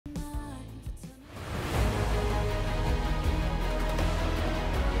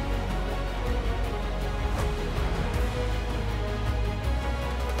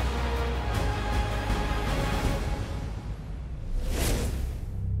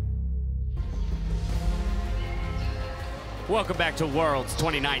Welcome back to Worlds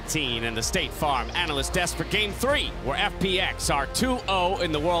 2019 and the State Farm Analyst Desk for Game 3, where FPX are 2-0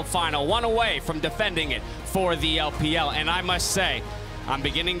 in the World Final, one away from defending it for the LPL. And I must say, I'm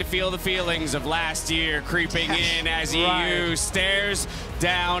beginning to feel the feelings of last year creeping in as EU stares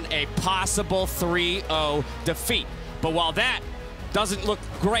down a possible 3-0 defeat. But while that doesn't look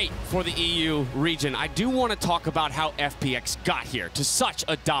great for the EU region, I do want to talk about how FPX got here to such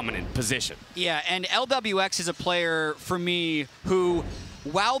a dominant position. Yeah, and LWX is a player for me who,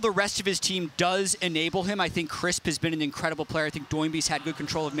 while the rest of his team does enable him, I think Crisp has been an incredible player. I think Doinb's had good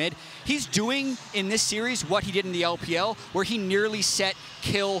control of mid. He's doing in this series what he did in the LPL, where he nearly set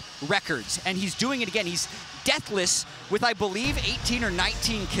kill records. And he's doing it again. He's deathless with, I believe, 18 or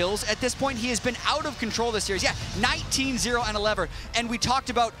 19 kills at this point. He has been out of control this series. Yeah, 19, 0, and 11. And we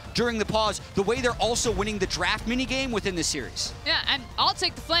talked about during the pause the way they're also winning the draft minigame within this series. Yeah, and I'll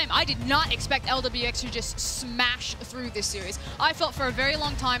take the flame. I did not expect LWX to just smash through this series. I felt for a very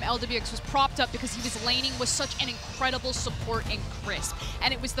long time LWX was propped up because he was laning with such an incredible support in Crisp.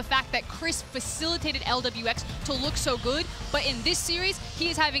 And it was the fact that Crisp facilitated LWX to look so good. But in this series,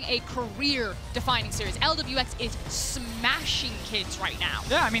 he is having a career-defining series. LWX is smashing kids right now.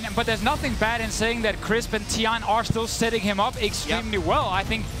 Yeah, I mean, but there's nothing bad in saying that Crisp and Tian are still setting him up extremely well. I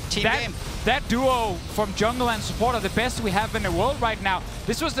think that duo from jungle and support are the best we have in the world right now.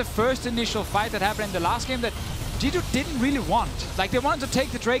 This was the first initial fight that happened in the last game that G2 didn't really want. Like, they wanted to take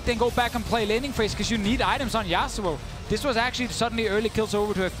the Drake, then go back and play laning phase because you need items on Yasuo. This was actually suddenly early kills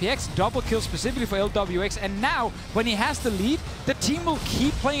over to FPX, double kills specifically for LWX, and now, when he has the lead, the team will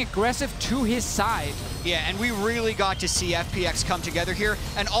keep playing aggressive to his side. Yeah, and we really got to see FPX come together here,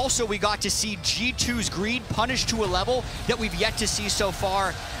 and also we got to see G2's greed punished to a level that we've yet to see so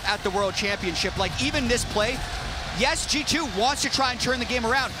far at the World Championship. Like, even this play, yes, G2 wants to try and turn the game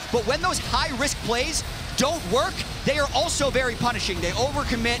around, but when those high-risk plays don't work, they are also very punishing. They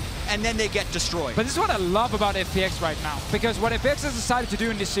overcommit, and then they get destroyed. But this is what I love about FPX right now, because what FPX has decided to do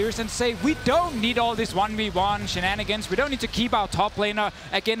in this series and say, we don't need all this 1v1 shenanigans, we don't need to keep our top laner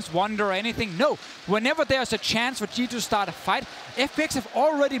against Wunder or anything. No, whenever there's a chance for G2 to start a fight, FPX have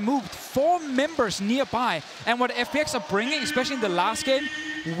already moved 4 members nearby. And what FPX are bringing, especially in the last game,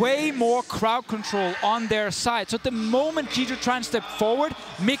 way more crowd control on their side. So the moment G2 try and step forward,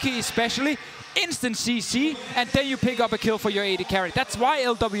 Mikyx especially, instant CC, and then you pick up a kill for your AD carry. That's why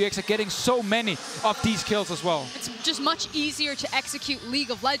LWX are getting so many of these kills as well. It's just much easier to execute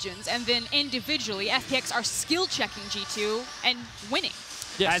League of Legends, and then individually, FPX are skill checking G2 and winning.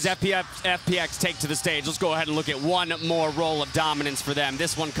 Yes. As FPX take to the stage, let's go ahead and look at one more roll of dominance for them.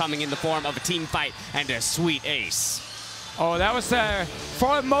 This one coming in the form of a team fight and a sweet ace. Oh, that was,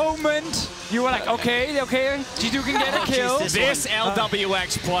 for a moment, you were like, okay, G2 can get a kill. This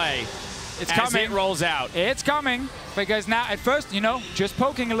LWX play. It's coming. It rolls out. It's coming. Because now, at first, you know, just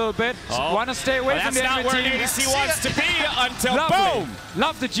poking a little bit. Want to stay away from the enemy team. That's not where ADC wants to be until boom!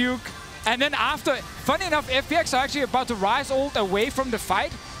 Love the juke. And then after, funny enough, FPX are actually about to Ryze ult away from the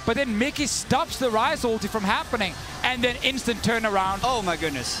fight. But then Mikyx stops the Ryze ulti from happening. And then instant turnaround. Oh my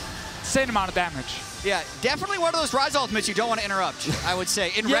goodness. Same amount of damage. Yeah, definitely one of those Ryze ultimates you don't want to interrupt, I would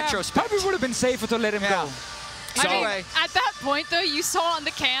say, in retrospect. Probably would have been safer to let him go. So, I mean, at that point, though, you saw on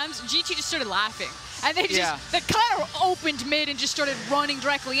the cams, G2 just started laughing. And they just, they kind of opened mid and just started running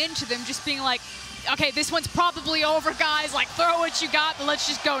directly into them, just being like, okay, this one's probably over, guys. Like, throw what you got, but let's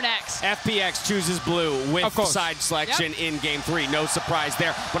just go next. FPX chooses blue with side selection in Game 3. No surprise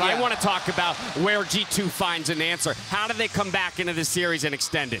there. But I want to talk about where G2 finds an answer. How do they come back into this series and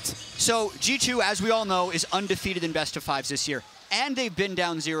extend it? So G2, as we all know, is undefeated in best of 5s this year. And they've been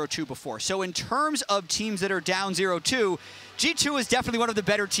down 0-2 before. So in terms of teams that are down 0-2, G2 is definitely one of the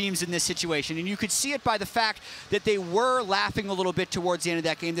better teams in this situation. And you could see it by the fact that they were laughing a little bit towards the end of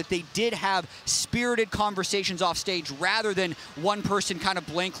that game, that they did have spirited conversations off stage rather than one person kind of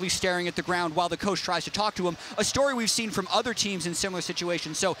blankly staring at the ground while the coach tries to talk to him. A story we've seen from other teams in similar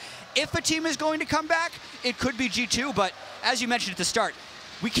situations. So if a team is going to come back, it could be G2. But as you mentioned at the start,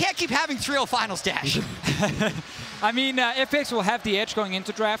 we can't keep having 3-0 finals, Dash. I mean, FPX will have the edge going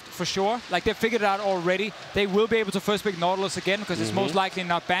into draft, for sure. Like, they've figured it out already. They will be able to first pick Nautilus again, because it's most likely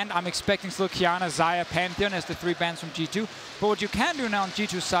not banned. I'm expecting still Qiyana, Xayah, Pantheon as the 3 bans from G2. But what you can do now on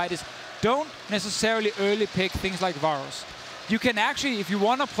G2's side is don't necessarily early pick things like Varus. You can actually, if you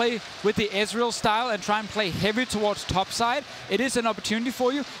want to play with the Ezreal style and try and play heavy towards top side, it is an opportunity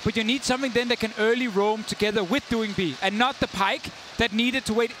for you, but you need something then that can early roam together with Doinb, and not the Pyke that needed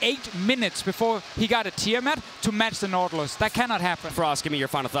to wait 8 minutes before he got a Tiamat to match the Nautilus. That cannot happen. Frost, give me your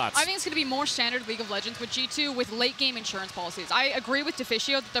final thoughts. I think it's going to be more standard League of Legends with G2 with late game insurance policies. I agree with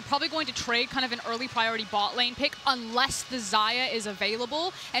Deficio that they're probably going to trade kind of an early priority bot lane pick unless the Xayah is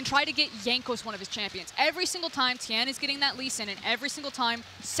available and try to get Jankos one of his champions. Every single time Tian is getting that Lee Sin, and every single time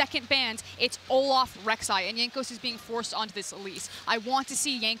second bans, it's Olaf Rek'Sai, and Jankos is being forced onto this Elise. I want to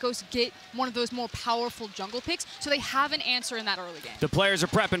see Jankos get one of those more powerful jungle picks so they have an answer in that early game. The players are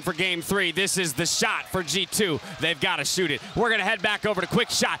prepping for game 3. This is the shot for G2. They've got to shoot it. We're going to head back over to Quick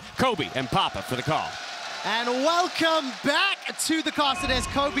Shot. Kobe and Papa for the call. And welcome back to the cast as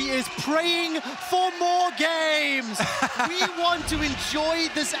Kobe is praying for more games. We want to enjoy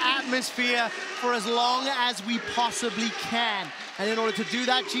this atmosphere for as long as we possibly can. And in order to do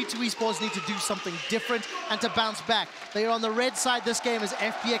that, G2 Esports need to do something different and to bounce back. They are on the red side this game as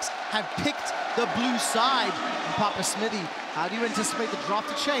FPX have picked the blue side. And Papa Smithy, how do you anticipate the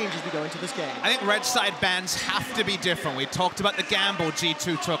draft to change as we go into this game? I think red side bans have to be different. We talked about the gamble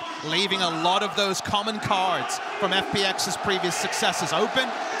G2 took, leaving a lot of those common cards from FPX's previous successes open.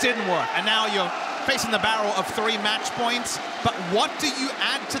 Didn't work. And now you're facing the barrel of 3 match points. But what do you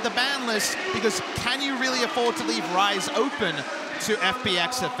add to the ban list? Because can you really afford to leave Ryze open to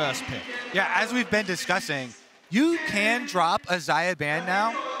FPX at first pick? Yeah, as we've been discussing, you can drop a Xayah ban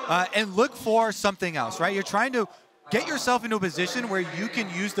now and look for something else, right? You're trying to get yourself into a position where you can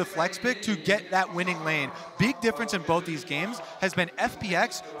use the flex pick to get that winning lane. Big difference in both these games has been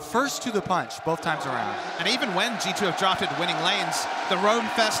FPX first to the punch both times around. And even when G2 have drafted winning lanes, the Roam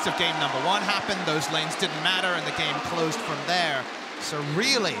Fest of game number 1 happened, those lanes didn't matter, and the game closed from there. So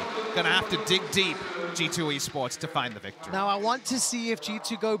really gonna have to dig deep, G2 Esports, to find the victory. Now I want to see if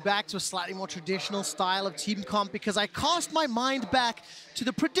G2 go back to a slightly more traditional style of team comp, because I cast my mind back to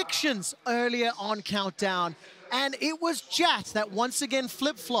the predictions earlier on Countdown. And it was Jat that once again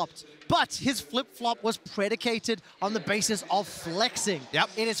flip-flopped, but his flip-flop was predicated on the basis of flexing. Yep.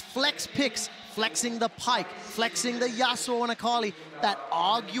 It is flex picks, flexing the Pyke, flexing the Yasuo and Akali, that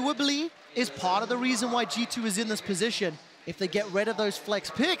arguably is part of the reason why G2 is in this position. If they get rid of those flex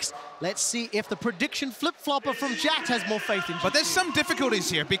picks, let's see if the prediction flip-flopper from Jat has more faith in G2. But there's some difficulties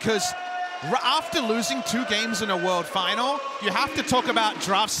here, because after losing 2 games in a World Final, you have to talk about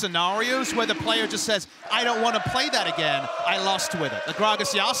draft scenarios where the player just says, I don't want to play that again, I lost with it. The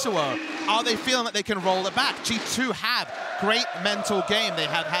Gragas Yasuo, are they feeling that they can roll it back? G2 have great mental game. They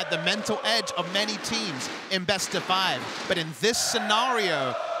have had the mental edge of many teams in best of 5. But in this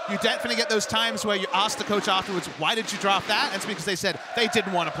scenario, you definitely get those times where you ask the coach afterwards, why did you draft that? And it's because they said they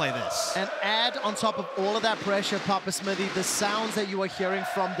didn't want to play this. And add on top of all of that pressure, Papa Smithy, the sounds that you are hearing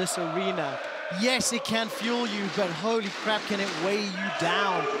from this arena. Yes, it can fuel you, but holy crap, can it weigh you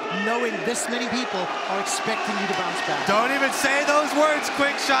down, knowing this many people are expecting you to bounce back. Don't even say those words,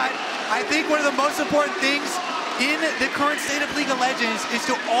 Quick Shot. I think one of the most important things in the current state of League of Legends is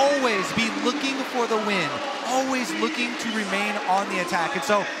to always be looking for the win, always looking to remain on the attack. And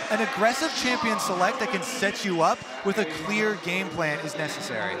so an aggressive champion select that can set you up with a clear game plan is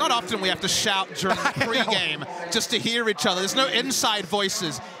necessary. Not often we have to shout during the pregame just to hear each other. There's no inside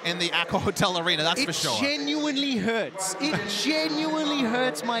voices in the Accor Hotel Arena, that's for sure. It genuinely hurts. It genuinely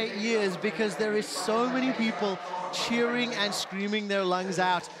hurts my ears because there is so many people cheering and screaming their lungs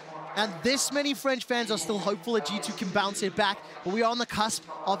out. And this many French fans are still hopeful that G2 can bounce it back, but we are on the cusp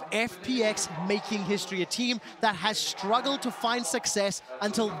of FPX making history, a team that has struggled to find success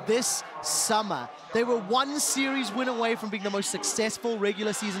until this summer. They were 1 series win away from being the most successful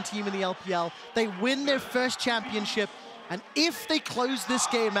regular season team in the LPL. They win their first championship, and if they close this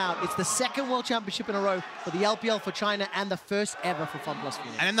game out, it's the 2nd World Championship in a row for the LPL for China and the first ever for FunPlus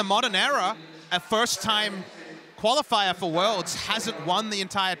Phoenix. And in the modern era, a first-time qualifier for Worlds hasn't won the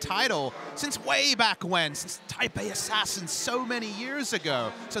entire title since way back when, since Taipei Assassins so many years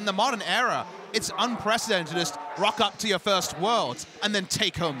ago. So in the modern era, it's unprecedented to just rock up to your first Worlds and then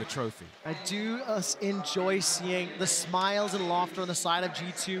take home the trophy. I do enjoy seeing the smiles and laughter on the side of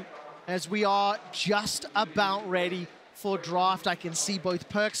G2 as we are just about ready for draft. I can see both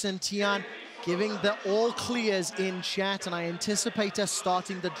Perkz and Tian giving the all clears in chat, and I anticipate us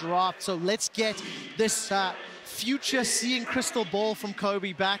starting the draft. So let's get this future seeing crystal ball from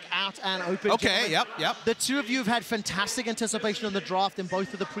Kobe back out and open. Okay, yep. The two of you have had fantastic anticipation on the draft in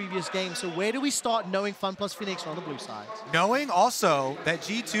both of the previous games. So where do we start knowing FunPlus Phoenix are on the blue side? Knowing also that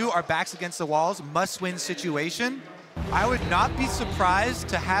G2 are backs against the walls, must-win situation, I would not be surprised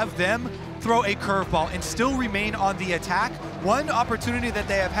to have them throw a curveball and still remain on the attack. One opportunity that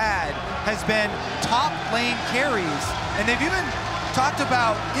they have had has been top lane carries, and they've even talked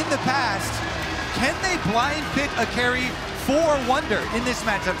about in the past, can they blind pick a carry for Wunder in this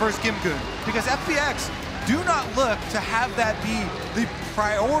matchup versus GimGoon, because FPX do not look to have that be the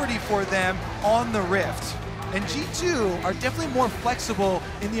priority for them on the Rift. And G2 are definitely more flexible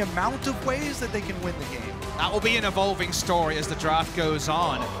in the amount of ways that they can win the game. That will be an evolving story as the draft goes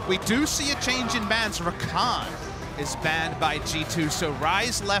on. We do see a change in bans. Rakan is banned by G2, so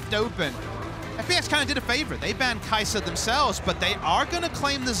Ryze left open. FPX kind of did a favor. They banned Xayah themselves, but they are going to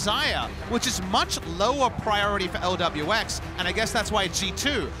claim the Xayah, which is much lower priority for LWX, and I guess that's why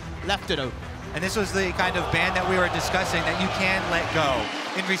G2 left it open. And this was the kind of ban that we were discussing that you can let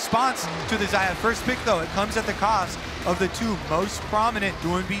go. In response to the Xayah first pick, though, it comes at the cost of the two most prominent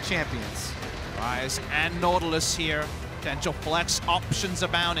Doinb champions. Ryze and Nautilus here. Potential flex options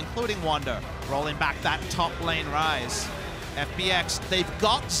abound, including Wunder. Rolling back that top lane Ryze. FPX, they've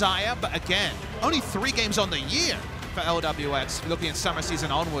got Xayah, but again, only 3 games on the year for LWX, looking at summer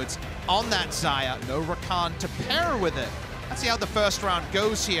season onwards. On that Xayah, no Rakan to pair with it. Let's see how the first round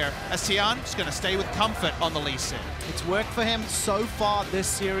goes here, as Tian is going to stay with comfort on the Lee Sin. It's worked for him so far this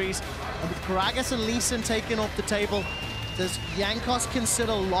series. And with Gragas and Lee Sin taken off the table, does Jankos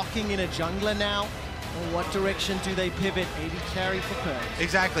consider locking in a jungler now? Or what direction do they pivot? AD carry for Perkz.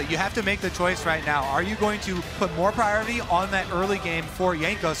 Exactly. You have to make the choice right now. Are you going to put more priority on that early game for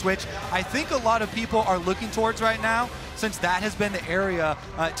Jankos, which I think a lot of people are looking towards right now, since that has been the area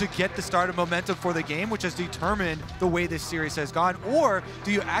to get the start of momentum for the game, which has determined the way this series has gone? Or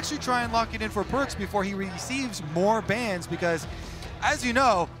do you actually try and lock it in for Perkz before he receives more bans? Because, as you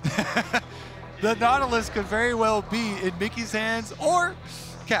know, the Nautilus could very well be in Mikyx's hands or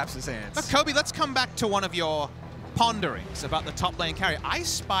Caps' hands. But Kobe, let's come back to one of your ponderings about the top lane carry. I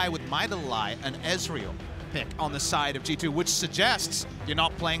spy with my little eye an Ezreal pick on the side of G2, which suggests you're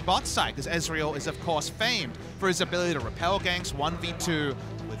not playing bot side, because Ezreal is, of course, famed for his ability to repel ganks 1v2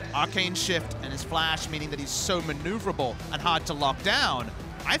 with Arcane Shift and his flash, meaning that he's so maneuverable and hard to lock down.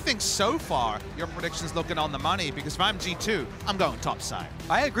 I think so far, your prediction's looking on the money, because if I'm G2, I'm going top side.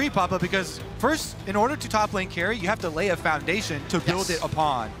 I agree, Papa, because first, in order to top lane carry, you have to lay a foundation to build it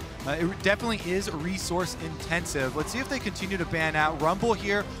upon. It definitely is resource intensive. Let's see if they continue to ban out Rumble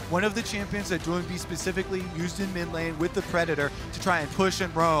here, one of the champions that Doinb specifically used in mid lane with the Predator to try and push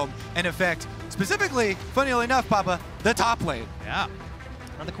and roam and affect, specifically, funnily enough, Papa, the top lane. Yeah.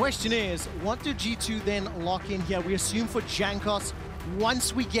 And the question is, what do G2 then lock in here? We assume for Jankos,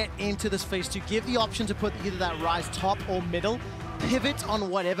 once we get into this phase 2, give the option to put either that Ryze top or middle, pivot on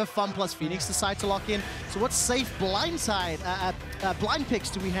whatever FunPlus Phoenix decide to lock in. So what safe blind picks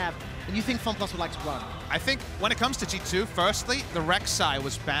do we have? And you think FunPlus would like to run? I think when it comes to G2, firstly, the Rek'Sai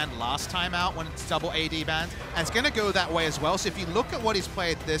was banned last time out when it's double AD banned, and it's going to go that way as well. So if you look at what he's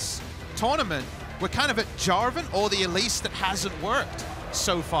played this tournament, we're kind of at Jarvan or the Elise that hasn't worked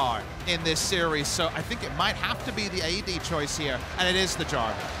so far in this series. So I think it might have to be the AD choice here, and it is the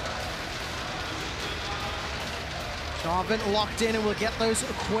Jarvan. Jarvan locked in, and we'll get those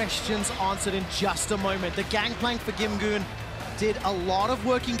questions answered in just a moment. The Gangplank for GimGoon did a lot of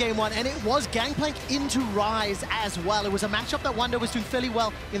work in game 1, and it was Gangplank into Ryze as well. It was a matchup that Wunder was doing fairly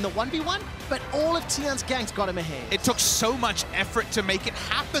well in the 1v1, but all of Tian's ganks got him ahead. It took so much effort to make it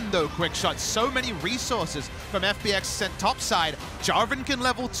happen, though, Quickshot. So many resources from FPX sent topside. Jarvan can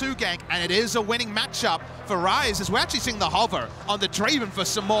level 2 gank, and it is a winning matchup for Ryze, as we're actually seeing the hover on the Draven for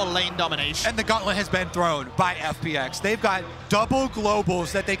some more lane domination. And the gauntlet has been thrown by FPX. They've got double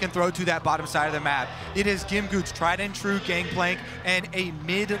globals that they can throw to that bottom side of the map. It is GimGoon's tried and true Gangplank and a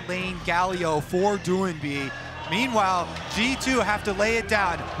mid-lane Galio for Doinb. Meanwhile, G2 have to lay it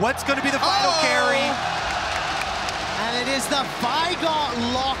down. What's going to be the final carry? And it is the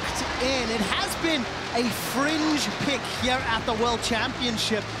Veigar locked in. It has been a fringe pick here at the World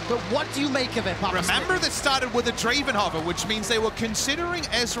Championship, but what do you make of it, Papa? Remember that started with a Draven hover, which means they were considering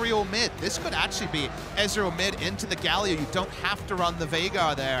Ezreal mid. This could actually be Ezreal mid into the Galio. You don't have to run the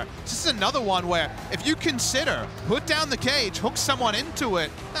Veigar there. This is another one where if you consider, put down the cage, hook someone into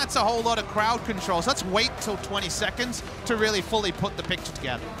it, that's a whole lot of crowd control. So let's wait till 20 seconds to really fully put the picture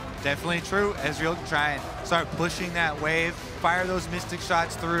together. Definitely true. Ezreal can try and start pushing that wave, fire those Mystic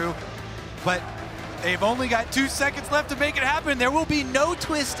shots through, but they've only got 2 seconds left to make it happen. There will be no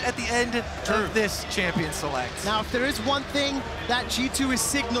twist at the end of this champion select. Now, if there is one thing that G2 is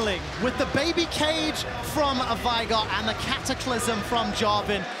signaling with the baby cage from Veigar and the Cataclysm from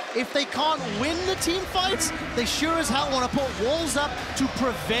Jarvan, if they can't win the team fights, they sure as hell want to put walls up to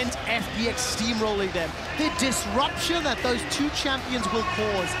prevent FPX steamrolling them. The disruption that those two champions will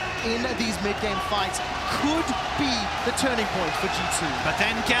cause in these mid-game fights could be the turning point for G2. But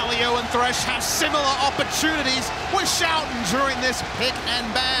then Galio and Thresh have similar opportunities. We're shouting during this pick and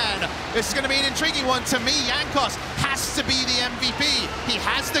ban. This is going to be an intriguing one. To me, Jankos has to be the MVP. He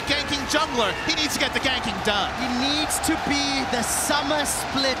has the ganking jungler. He needs to get the ganking done. He needs to be the summer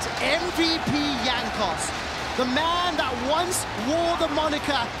split MVP Jankos. The man that once wore the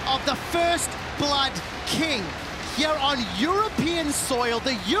moniker of the First Blood King. Here on European soil,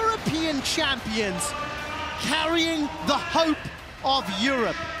 the European champions carrying the hope of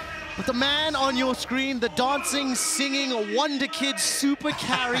Europe. But the man on your screen, the dancing, singing Wonder Kid super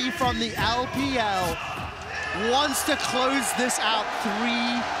carry from the LPL, wants to close this out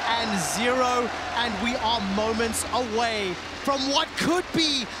 3-0, and we are moments away from what could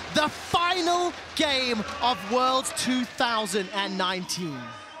be the final game of Worlds 2019.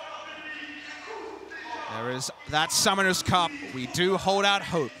 There is that Summoners Cup. We do hold out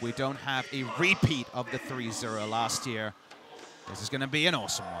hope. We don't have a repeat of the 3-0 last year. This is going to be an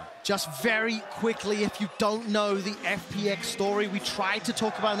awesome one. Just very quickly, if you don't know the FPX story, we tried to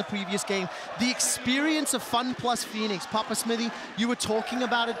talk about in the previous game, the experience of FunPlus Phoenix. Papa Smithy, you were talking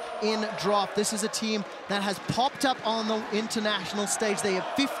about it in Drop. This is a team that has popped up on the international stage. They have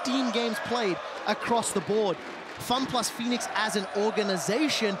 15 games played across the board. FunPlus Phoenix as an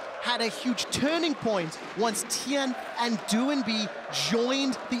organization had a huge turning point once Tian and Doinb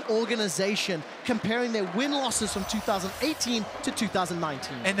joined the organization, comparing their win-losses from 2018 to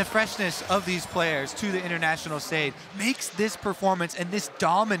 2019. And the freshness of these players to the international stage makes this performance and this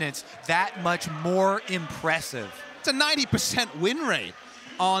dominance that much more impressive. It's a 90% win rate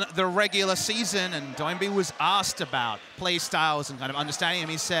on the regular season, and Doinb was asked about play styles and kind of understanding him.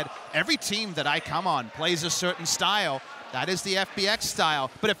 He said, every team that I come on plays a certain style. That is the FPX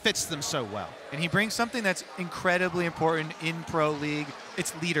style, but it fits them so well. And he brings something that's incredibly important in Pro League.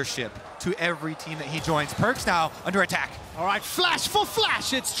 It's leadership to every team that he joins. Perkz now under attack. All right, flash for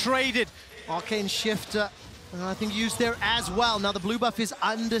flash, it's traded. Arcane Shifter, I think used there as well. Now the blue buff is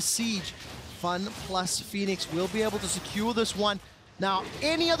under siege. FunPlus Phoenix will be able to secure this one. Now,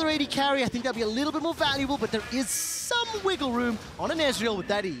 any other AD carry, I think that'd be a little bit more valuable, but there is some wiggle room on an Ezreal with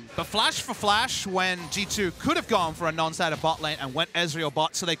that E. But flash for flash, when G2 could have gone for a non-sided bot lane and went Ezreal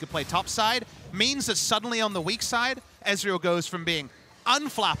bot so they could play top side, means that suddenly on the weak side, Ezreal goes from being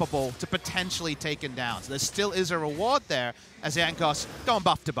unflappable to potentially taken down. So there still is a reward there as Jankos going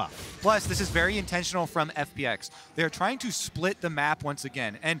buff to buff. Plus, this is very intentional from FPX. They're trying to split the map once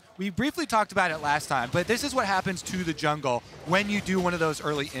again. And we briefly talked about it last time, but this is what happens to the jungle when you do one of those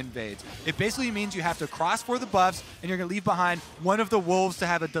early invades. It basically means you have to cross for the buffs, and you're going to leave behind one of the wolves to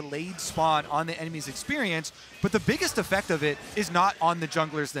have a delayed spawn on the enemy's experience. But the biggest effect of it is not on the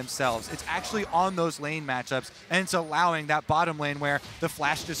junglers themselves. It's actually on those lane matchups, and it's allowing that bottom lane where the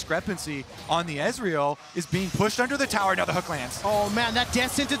flash discrepancy on the Ezreal is being pushed under the tower. Now the hook lands. Oh man, that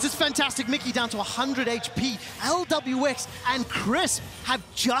death sentence is fantastic. Mikyx down to 100 HP. LWX and Crisp have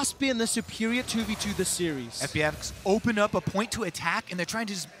just been the superior 2v2 this series. FPX open up a point to attack, and they're trying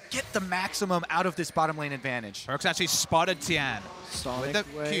to just get the maximum out of this bottom lane advantage. Perkz actually spotted Tian Sonic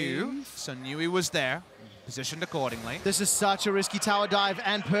with the wave. Q, so knew he was there. Positioned accordingly. This is such a risky tower dive,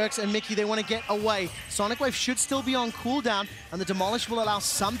 and Perkz and Mikyx, they want to get away. Sonic Wave should still be on cooldown, and the Demolish will allow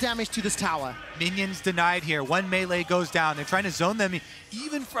some damage to this tower. Minions denied here. One melee goes down. They're trying to zone them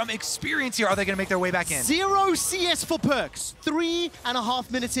even from experience here. Are they going to make their way back in? 0 CS for Perkz.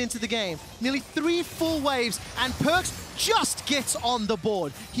 3.5 minutes into the game. Nearly 3 full waves, and Perkz just gets on the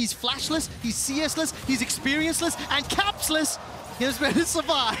board. He's flashless, he's CS-less, he's experienceless, and capsless. He's ready to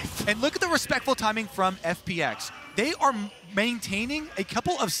survive. And look at the respectful timing from FPX. They are maintaining a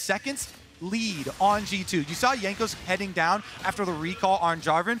couple of seconds lead on G2. You saw Jankos heading down after the recall on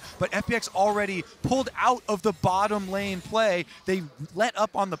Jarvan, but FPX already pulled out of the bottom lane play. They let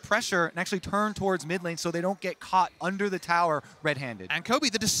up on the pressure and actually turned towards mid lane so they don't get caught under the tower red-handed. And Kobe,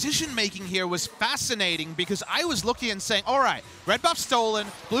 the decision-making here was fascinating because I was looking and saying, all right, red buff stolen,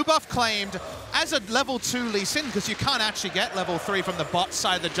 blue buff claimed. As a level 2 Lee Sin, because you can't actually get level 3 from the bot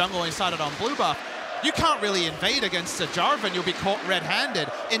side of the jungle when you started on blue buff, you can't really invade against a Jarvan, you'll be caught red-handed.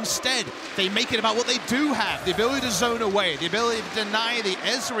 Instead, they make it about what they do have, the ability to zone away, the ability to deny the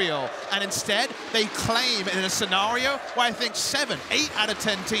Ezreal, and instead, they claim in a scenario where I think 8 out of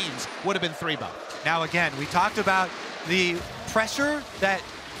 10 teams would have been 3 buff. Now again, we talked about the pressure that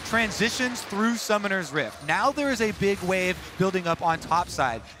transitions through Summoner's Rift. Now there is a big wave building up on top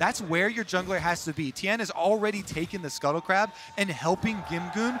side. That's where your jungler has to be. Tian has already taken the Scuttle Crab and helping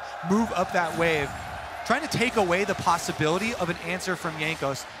GimGoon move up that wave, trying to take away the possibility of an answer from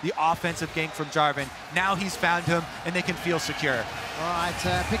Jankos, the offensive gank from Jarvan. Now he's found him, and they can feel secure. All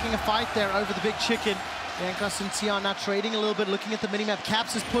right, picking a fight there over the big chicken. Jankos and Tian now trading a little bit, looking at the minimap.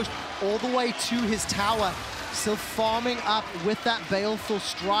 Caps is pushed all the way to his tower. still farming up with that baleful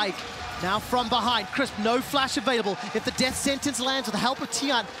strike. Now from behind, Crisp, no flash available. If the death sentence lands with the help of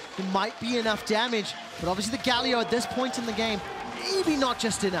Tian, it might be enough damage. But obviously the Galio at this point in the game, maybe not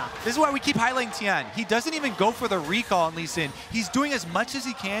just enough. This is why we keep highlighting Tian. He doesn't even go for the recall on Lee Sin. He's doing as much as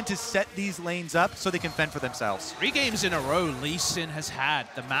he can to set these lanes up so they can fend for themselves. 3 games in a row, Lee Sin has had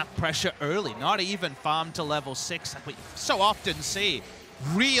the map pressure early, not even farm to level 6, like we so often see.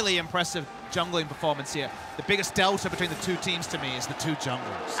 Really impressive jungling performance here. The biggest delta between the two teams to me is the two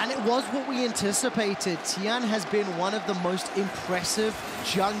junglers. And it was what we anticipated. Tian has been one of the most impressive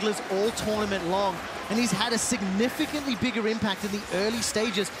junglers all tournament long, and he's had a significantly bigger impact in the early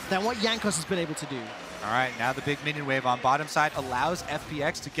stages than what Jankos has been able to do. All right, now the big minion wave on bottom side allows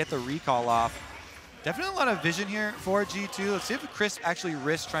FPX to get the recall off. Definitely a lot of vision here for G2. Let's see if Crisp actually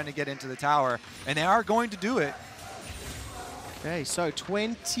risks trying to get into the tower, and they are going to do it. Okay, so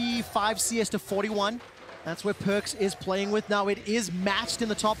 25 CS to 41. That's where Perkz is playing with. Now it is matched in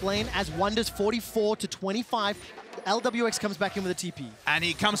the top lane as Wunder's 44 to 25. LWX comes back in with a TP. And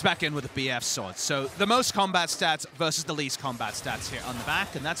he comes back in with a BF sword. So the most combat stats versus the least combat stats here on the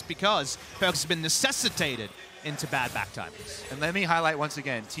back, and that's because Perkz has been necessitated into bad back timings. And let me highlight once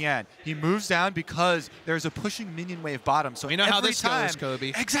again, Tian, he moves down because there's a pushing minion wave bottom. So you know how this goes,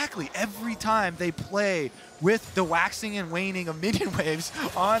 Kobe. Exactly. Every time they play with the waxing and waning of minion waves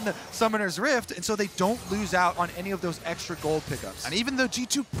on Summoner's Rift, and so they don't lose out on any of those extra gold pickups. And even though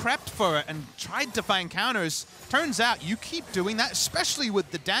G2 prepped for it and tried to find counters, turns out you keep doing that, especially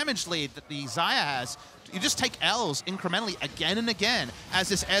with the damage lead that the Xayah has. You just take L's incrementally again and again as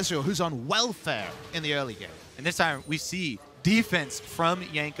this Ezreal, who's on welfare in the early game. And this time we see defense from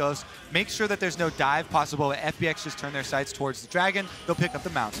Jankos. Make sure that there's no dive possible. FPX just turn their sights towards the dragon. They'll pick up the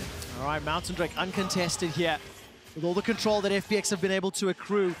mountain. All right, Mountain Drake uncontested here with all the control that FPX have been able to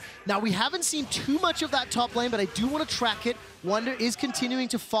accrue. Now, we haven't seen too much of that top lane, but I do want to track it. Wunder is continuing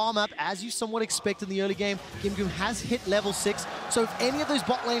to farm up, as you somewhat expect in the early game. GimGoon has hit level 6, so if any of those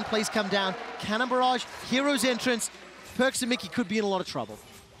bot lane plays come down, Cannon Barrage, Hero's Entrance, Perkz and Mikyx could be in a lot of trouble.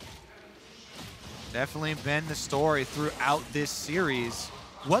 Definitely been the story throughout this series.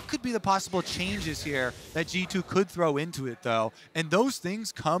 What could be the possible changes here that G2 could throw into it, though? And those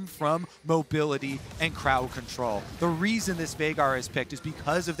things come from mobility and crowd control. The reason this Veigar is picked is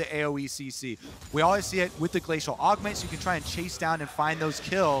because of the AoE CC. We always see it with the Glacial Augment, so you can try and chase down and find those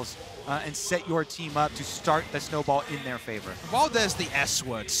kills and set your team up to start the snowball in their favor. While there's the S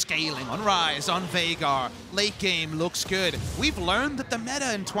word, scaling on Ryze, on Veigar, late game looks good. We've learned that the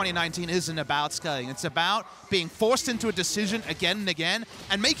meta in 2019 isn't about scaling. It's about being forced into a decision again and again,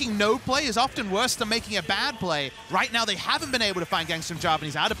 and making no play is often worse than making a bad play. Right now, they haven't been able to find Gangster and Jarvan.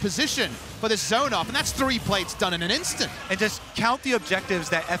 He's out of position for this zone off, and that's 3 plates done in an instant. And just count the objectives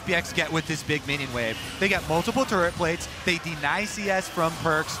that FPX get with this big minion wave. They get multiple turret plates. They deny CS from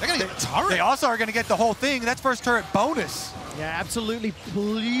Perkz. They're gonna get a turret. They also are going to get the whole thing. That's first turret bonus. Yeah, absolutely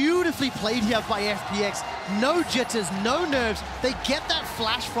beautifully played here by FPX. No jitters, no nerves. They get that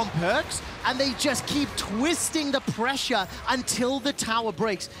flash from Perkz, and they just keep twisting the pressure until the tower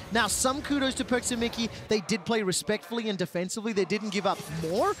breaks. Now, some kudos to Perkz and Mikyx. They did play respectfully and defensively. They didn't give up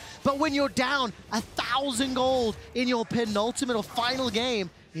more. But when you're down 1,000 gold in your penultimate or final game,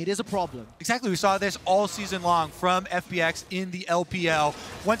 it is a problem. Exactly. We saw this all season long from FPX in the LPL.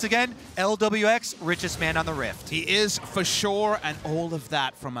 Once again, LWX, richest man on the Rift. He is for sure, and all of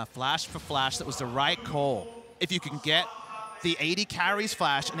that from a flash for flash. That was the right call. If you can get the 80 carries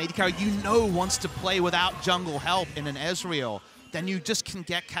flash, an 80 carry you know wants to play without jungle help in an Ezreal, then you just can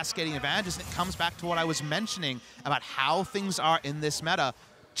get cascading advantages. And it comes back to what I was mentioning about how things are in this meta.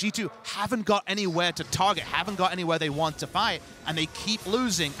 G2 haven't got anywhere to target, haven't got anywhere they want to fight, and they keep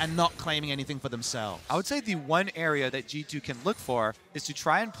losing and not claiming anything for themselves. I would say the one area that G2 can look for is to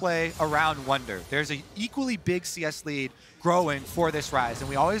try and play around Wunder. There's an equally big CS lead growing for this Ryze, and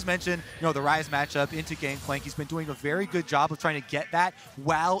we always mention, the Ryze matchup into Gangplank. He's been doing a very good job of trying to get that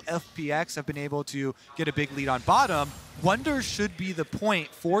while FPX have been able to get a big lead on bottom. Wunder should be the point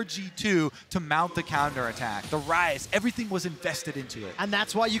for G2 to mount the counterattack. The Ryze, everything was invested into it. And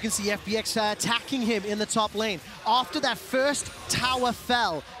that's why you can see FPX attacking him in the top lane. After that first tower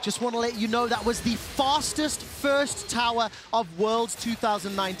fell, just want to let you know that was the fastest first tower of Worlds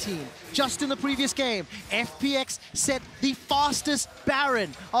 2019. Just in the previous game, FPX set the fastest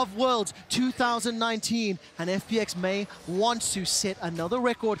Baron of Worlds 2019, and FPX may want to set another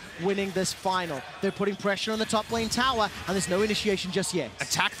record winning this final. They're putting pressure on the top lane tower, and there's no initiation just yet.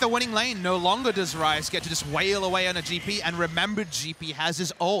 Attack the winning lane. No longer does Ryze get to just wail away on a GP, and remember, GP has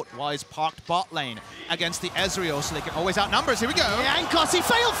his ult while he's parked bot lane against the Ezreal, so they can always outnumber us. Here we go. Jankos, he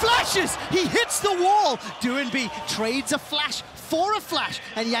failed flashes! He hits the wall! Doinb trades a flash for a flash,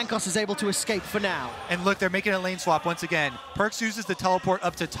 and Jankos is able to escape for now. And look, they're making a lane swap once again. Perkz uses the teleport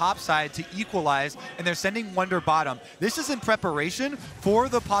up to top side to equalize, and they're sending Wunder bottom. This is in preparation for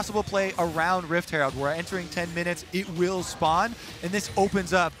the possible play around Rift Herald. We're entering 10 minutes, it will spawn, and this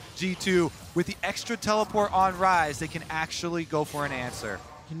opens up G2 with the extra teleport on Ryze. They can actually go for an answer.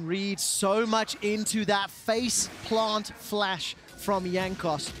 Can read so much into that face plant flash from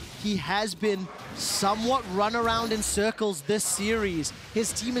Jankos. He has been somewhat run around in circles this series.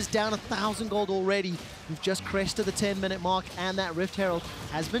 His team is down 1,000 gold already. We've just crested the 10-minute mark, and that Rift Herald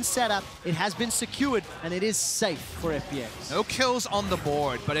has been set up, it has been secured, and it is safe for FPX. No kills on the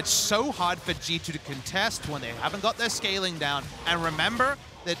board, but it's so hard for G2 to contest when they haven't got their scaling down. And remember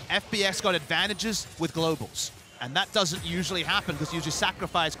that FPX got advantages with globals, and that doesn't usually happen because you usually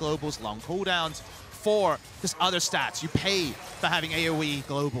sacrifice globals, long cooldowns, for just other stats. You pay for having AoE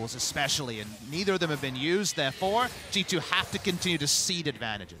globals especially, and neither of them have been used. Therefore, G2 have to continue to cede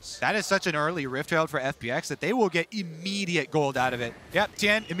advantages. That is such an early Rift Herald for FPX that they will get immediate gold out of it. Yep,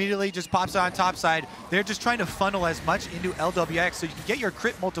 Tian immediately just pops on top side. They're just trying to funnel as much into LWX so you can get your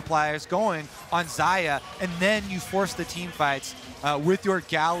crit multipliers going on Xayah, and then you force the team fights with your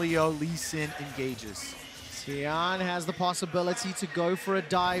Galio Lee Sin engages. Tian has the possibility to go for a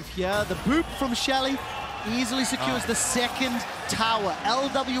dive here. The boop from Shelly easily secures the second tower.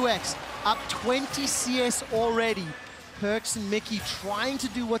 LWX up 20 CS already. Perkz and Mikyx trying to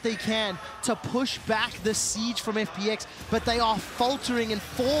do what they can to push back the siege from FPX, but they are faltering and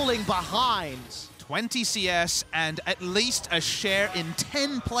falling behind. 20 CS and at least a share in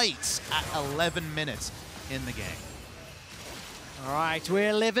 10 plates at 11 minutes in the game. All right,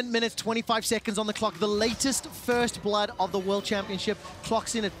 we're 11 minutes, 25 seconds on the clock. The latest first blood of the World Championship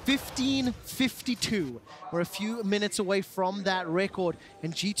clocks in at 15:52. We're a few minutes away from that record,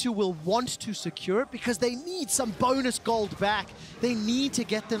 and G2 will want to secure it because they need some bonus gold back. They need to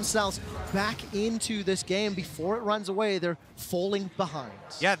get themselves back into this game before it runs away. They're falling behind.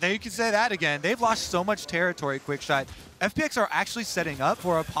 Yeah, there you can say that again. They've lost so much territory, Quickshot. FPX are actually setting up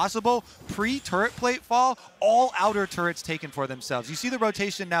for a possible pre-turret plate fall, all outer turrets taken for themselves. You see the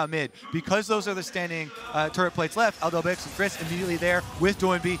rotation now mid. Because those are the standing turret plates left, LWX and Chris immediately there with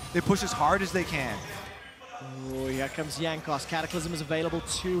Doinb. They push as hard as they can. Oh, here comes Jankos. Cataclysm is available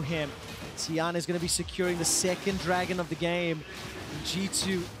to him. Tian is going to be securing the second dragon of the game.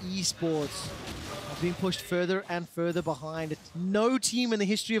 G2 Esports are being pushed further and further behind. No team in the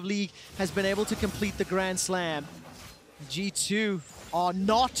history of League has been able to complete the Grand Slam. G2 are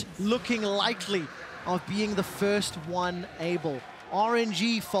not looking likely of being the first one able.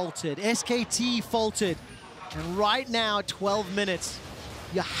 RNG faltered, SKT faltered, and right now, 12 minutes,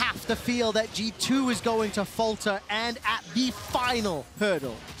 you have to feel that G2 is going to falter, and at the final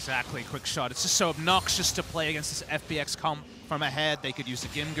hurdle. Exactly, quick shot. It's just so obnoxious to play against this FPX comp from ahead. They could use the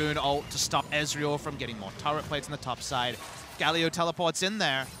GimGoon ult to stop Ezreal from getting more turret plates on the top side. Galio teleports in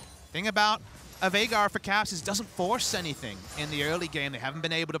there. Thing about a Veigar for Caps is doesn't force anything in the early game. They haven't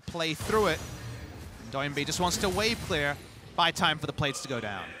been able to play through it. And Doinb just wants to wave clear, buy time for the plates to go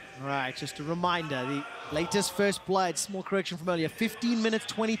down. Right, just a reminder, the latest first blood, small correction from earlier, 15 minutes,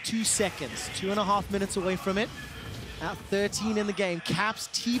 22 seconds, 2.5 minutes away from it. At 13 in the game, Caps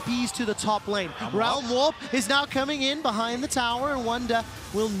TPs to the top lane. Realm Warp is now coming in behind the tower, and Wunder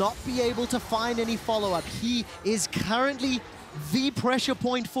will not be able to find any follow-up. He is currently the pressure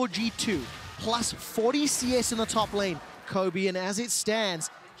point for G2. Plus 40 CS in the top lane, Kobe, and as it stands,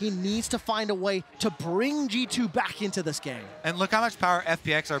 he needs to find a way to bring G2 back into this game. And look how much power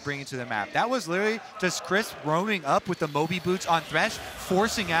FPX are bringing to the map. That was literally just Chris roaming up with the Moby boots on Thresh,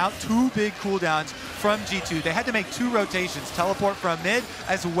 forcing out 2 big cooldowns from G2. They had to make 2 rotations, teleport from mid,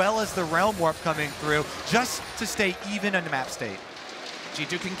 as well as the Realm Warp coming through, just to stay even in the map state.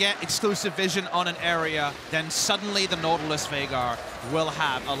 G2 can get exclusive vision on an area, then suddenly the Nautilus Veigar will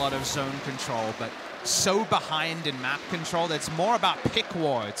have a lot of zone control, but so behind in map control that it's more about pick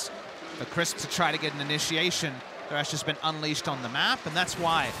wards for Chris to try to get an initiation. Thresh has been unleashed on the map, and that's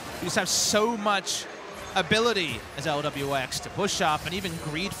why you just have so much ability as LWX to push up and even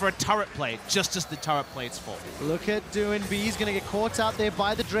greed for a turret plate just as the turret plates fall. Look at Doinb. He's going to get caught out there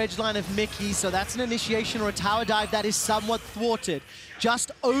by the dredge line of Mikyx, so that's an initiation or a tower dive that is somewhat thwarted.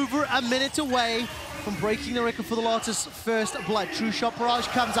 Just over a minute away from breaking the record for the Lotus first blood. True shot barrage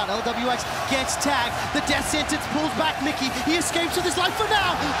comes out. LWX gets tagged. The death sentence pulls back Mikyx. He escapes with his life for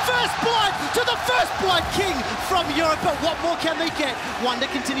now. First blood to the first blood king from Europe. But what more can they get? Wunder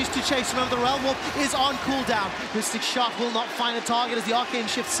continues to chase. Remember, the Realm Warp is on cooldown. Mystic Shot will not find a target as the Arcane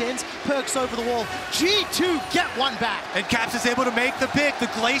Shift sends Perkz over the wall. G2 get one back. And Caps is able to make the pick. The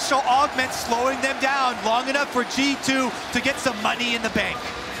Glacial Augment slowing them down long enough for G2 to get some money in the bank.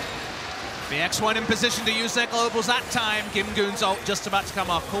 FPX weren't in position to use their globals that time. GimGoon's ult just about to come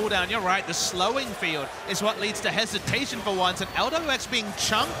off cooldown. You're right, the slowing field is what leads to hesitation for once, and LWX being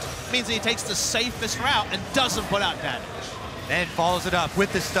chunked means that he takes the safest route and doesn't put out damage. Then follows it up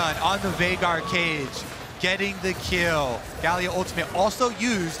with the stun on the Veigar cage, getting the kill. Galio ultimate also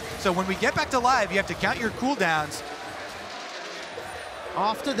used, so when we get back to live, you have to count your cooldowns.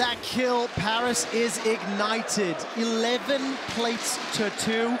 After that kill, Paris is ignited. 11 plates to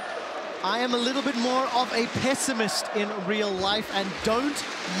 2. I am a little bit more of a pessimist in real life and don't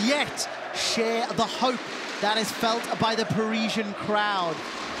yet share the hope that is felt by the Parisian crowd.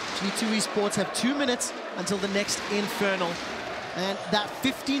 G2 Esports have 2 minutes until the next Infernal. And that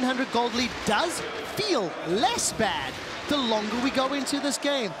 1,500 gold lead does feel less bad the longer we go into this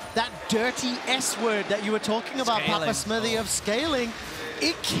game. That dirty S word that you were talking about, Scaling. Papa Smithy, of scaling,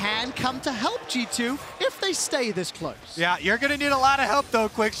 it can come to help G2 if they stay this close. Yeah, you're going to need a lot of help, though,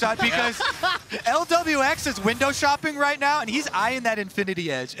 Quickshot, because LWX is window shopping right now, and he's eyeing that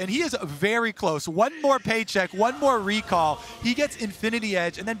Infinity Edge, and he is very close. One more paycheck, one more recall, he gets Infinity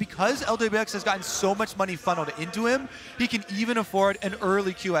Edge, and then because LWX has gotten so much money funneled into him, he can even afford an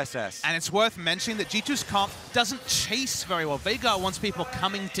early QSS. And it's worth mentioning that G2's comp doesn't chase very well. Veigar wants people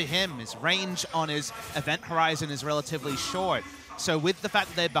coming to him. His range on his event horizon is relatively short. So with the fact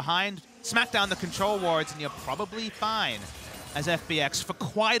that they're behind, smack down the control wards and you're probably fine as FPX for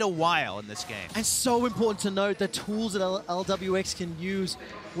quite a while in this game. And so important to note the tools that LWX can use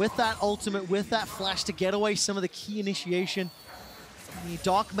with that ultimate, with that flash to get away some of the key initiation. The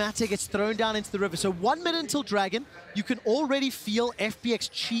Dark Matter gets thrown down into the river. So 1 minute until Dragon, you can already feel FPX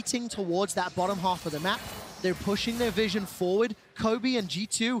cheating towards that bottom half of the map. They're pushing their vision forward. Kobe and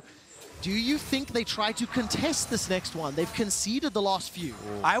G2, do you think they try to contest this next one? They've conceded the last few.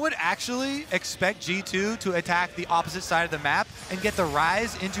 I would actually expect G2 to attack the opposite side of the map and get the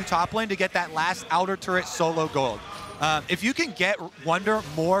Ryze into top lane to get that last outer turret solo gold. If you can get Wunder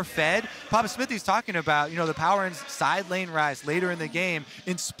more fed, Papa Smithy's talking about, you know, the power and side lane Ryze later in the game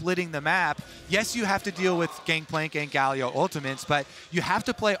in splitting the map. Yes, you have to deal with Gangplank and Galio ultimates, but you have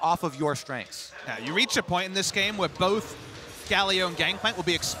to play off of your strengths. Yeah, you reach a point in this game where both Galio and Gangplank will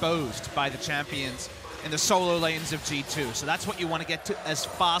be exposed by the champions in the solo lanes of G2. So that's what you want to get to as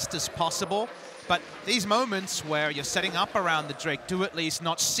fast as possible. But these moments where you're setting up around the Drake do at least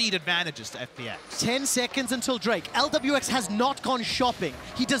not cede advantages to FPX. 10 seconds until Drake. LWX has not gone shopping.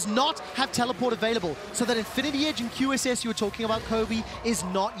 He does not have teleport available. So that Infinity Edge and QSS you were talking about, Kobe, is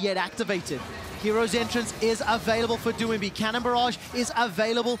not yet activated. Hero's Entrance is available for Doinb. Cannon Barrage is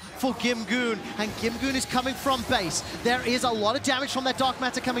available for GimGoon. And GimGoon is coming from base. There is a lot of damage from that Dark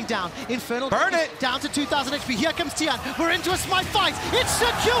Matter coming down. Infernal burn it down to 2,000 HP. Here comes Tian. We're into a smite fight. It's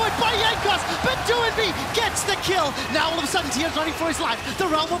secured by Jankos, but Doinb gets the kill. Now all of a sudden Tian's running for his life. The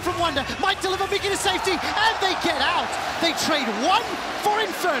Realm Warp from Wunder might deliver Mikyx to safety, and they get out. They trade one for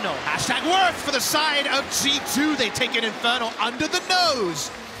Infernal. Hashtag worth for the side of G2. They take an Infernal under the nose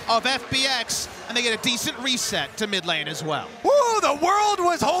of FPX, and they get a decent reset to mid lane as well. Woo, the world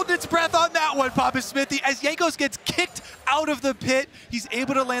was holding its breath on that one, Papa Smithy. As Jankos gets kicked out of the pit, he's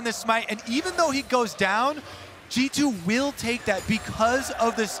able to land the smite, and even though he goes down, G2 will take that because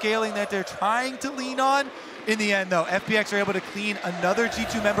of the scaling that they're trying to lean on. In the end, though, FPX are able to clean another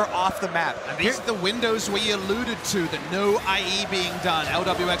G2 member off the map. And these are the windows we alluded to, the no IE being done.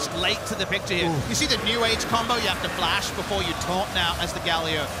 LWX late to the picture here. Ooh. You see the New Age combo, you have to flash before you taunt now as the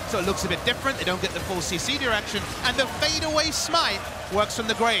Galio. So it looks a bit different, they don't get the full CC direction, and the fadeaway smite works from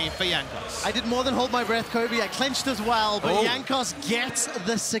the grave for Jankos. I did more than hold my breath, Kobe. I clenched as well, but Jankos gets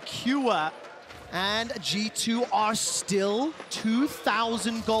the secure. And G2 are still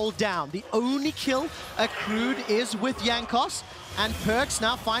 2,000 gold down. The only kill accrued is with Jankos. And Perkz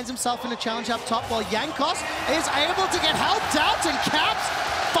now finds himself in a challenge up top while Jankos is able to get helped out, and Caps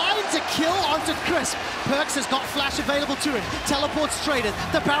finds a kill onto Crisp. Perkz has got flash available to him. Teleports straight in.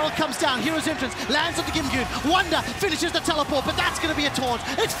 The barrel comes down. Hero's Entrance lands on the GimGoon. Wunder finishes the teleport, but that's going to be a taunt.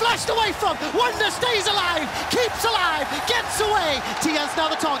 It's flashed away from. Wunder stays alive, keeps alive, gets away. Tian's now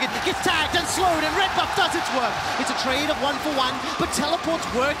the target, gets tagged and slowed, and Red Buff does its work. It's a trade of 1-for-1, but teleports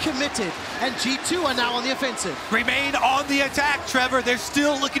were committed, and G2 are now on the offensive. Remain on the attack, Trevor. They're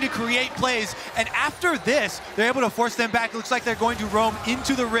still looking to create plays, and after this, they're able to force them back. It looks like they're going to roam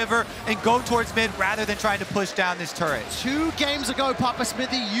into the river and go towards mid rather than trying to push down this turret. 2 games ago, Papa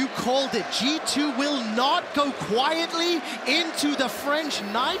Smithy, you called it. G2 will not go quietly into the French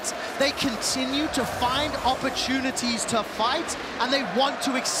night. They continue to find opportunities to fight, and they want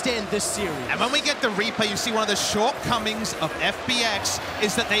to extend this series. And when we get the replay, you see one of the shortcomings of FPX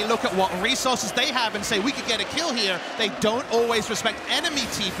is that they look at what resources they have and say, we could get a kill here. They don't always respect enemy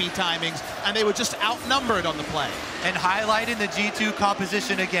TP timings, and they were just outnumbered on the play. And highlighting the G2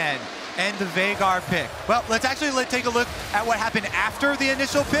 composition again, and the Veigar pick. Well, let's actually take a look at what happened after the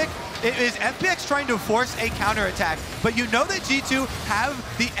initial pick. It is FPX trying to force a counterattack, but you know that G2 have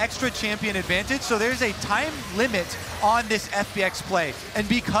the extra champion advantage, so there's a time limit on this FPX play. And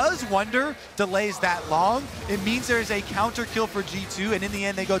because Wunder delays that long, it means there is a counter kill for G2, and in the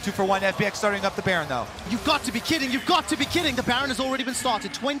end they go 2-for-1. FPX starting up the Baron though. You've got to be kidding, you've got to be kidding. The Baron has already been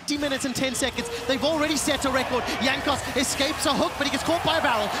started. 20 minutes and 10 seconds. They've already set a record. Jankos escapes a hook, but he gets caught by a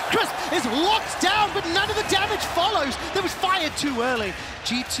barrel. Crisp is locked down, but none of the damage follows. That was fired too early.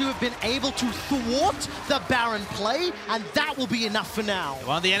 G2 have been able to thwart the Baron play, and that will be enough for now. They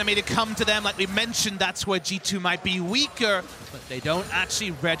want the enemy to come to them. Like we mentioned, that's where G2 might be weaker, but they don't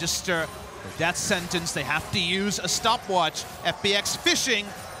actually register the death sentence. They have to use a stopwatch. FPX fishing.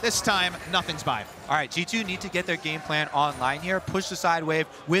 This time, nothing's by. All right, G2 need to get their game plan online here, push the side wave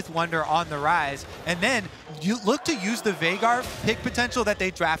with Wunder on the rise, and then you look to use the Veigar pick potential that they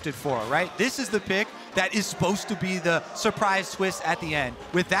drafted for, right? This is the pick that is supposed to be the surprise twist at the end.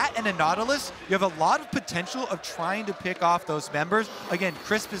 With that and a Nautilus, you have a lot of potential of trying to pick off those members. Again,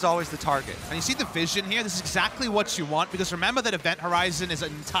 Crisp is always the target. And you see the vision here? This is exactly what you want, because remember that Event Horizon is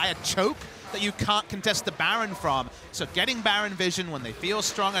an entire choke that you can't contest the Baron from. So getting Baron vision when they feel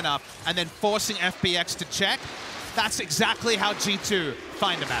strong enough and then forcing FPX to check, that's exactly how G2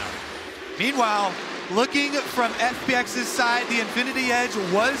 find a Baron. Meanwhile, looking from FPX's side, the Infinity Edge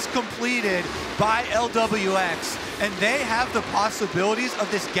was completed by LWX, and they have the possibilities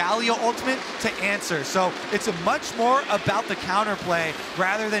of this Galio ultimate to answer. So it's much more about the counterplay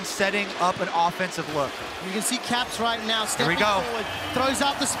rather than setting up an offensive look. You can see Caps right now stepping forward, throws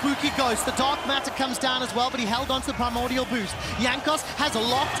out the spooky ghost. The Dark Matter comes down as well, but he held on to the primordial boost. Jankos has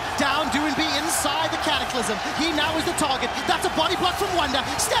locked down Doinb inside the Cataclysm. He now is the target. That's a body block from Wunder.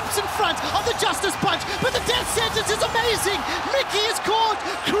 Steps in front of the Justice Punch, but the death sentence is amazing. Mikyx is caught.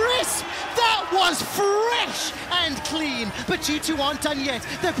 Crisp. That was fresh and clean, but G2 aren't done yet.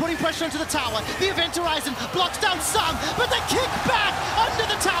 They're putting pressure onto the tower. The Event Horizon blocks down some, but they kick back under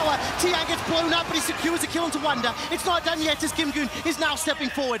the tower. Tian gets blown up, but he secures a kill into Wunder. It's not done yet as GimGoon is now stepping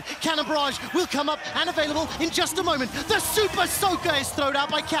forward. Cannon Barrage will come up and available in just a moment. The Super Soaker is thrown out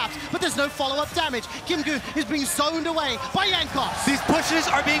by Caps, but there's no follow-up damage. GimGoon is being zoned away by Jankos. These pushes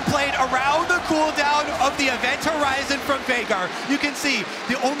are being played around the cooldown of the Event Horizon from Veigar. You can see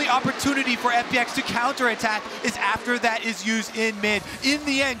the only opportunity for FPX to counterattack is after that is used in mid. In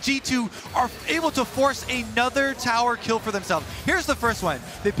the end, G2 are able to force another tower kill for themselves. Here's the first one.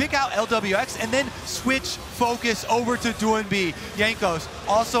 They pick out LWX and then switch focus over to Doinb. Jankos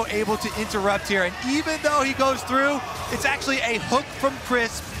also able to interrupt here, and even though he goes through, it's actually a hook from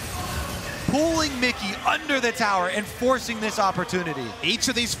Crisp, pulling Mikyx under the tower and forcing this opportunity. Each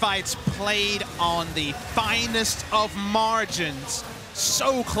of these fights played on the finest of margins.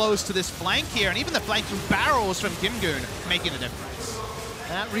 So close to this flank here, and even the flanking barrels from GimGoon making a difference.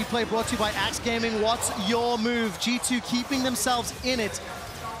 That replay brought to you by Axe Gaming. What's your move? G2 keeping themselves in it.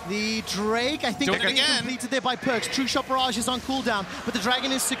 The Drake, I think, being completed there by Perkz. True Shot Barrage is on cooldown, but the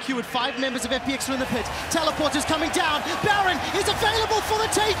Dragon is secured. 5 members of FPX are in the pit. Teleport is coming down. Baron is available for the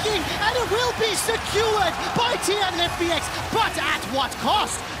taking, and it will be secured by Tian and FPX, but at what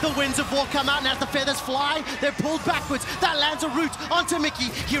cost? The Winds of War come out, and as the feathers fly, they're pulled backwards. That lands a route onto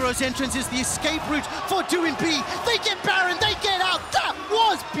Mikyx. Hero's Entrance is the escape route for Doinb. They get Baron, they get out. That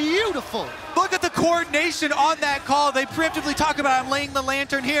was beautiful. Look at the coordination on that call. They preemptively talk about, I'm laying the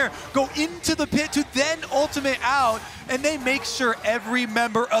lantern here, go into the pit to then ultimate out, and they make sure every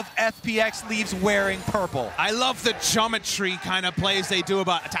member of FPX leaves wearing purple. I love the geometry kind of plays they do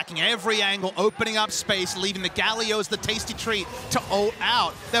about attacking every angle, opening up space, leaving the Galio as the tasty treat to ult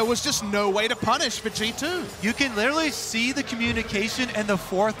out. There was just no way to punish for G2. You can literally see the communication and the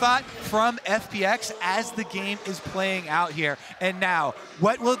forethought from FPX as the game is playing out here. And now,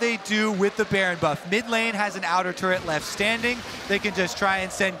 what will they do with the Baron buff? Mid lane has an outer turret left standing. They can just try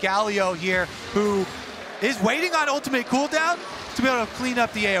and send Galio here, who is waiting on ultimate cooldown to be able to clean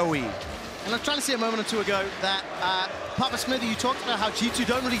up the AoE. And I was trying to say a moment or two ago that, Papa Smithy, you talked about how G2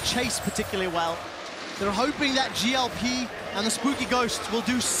 don't really chase particularly well. They're hoping that GLP and the Spooky Ghosts will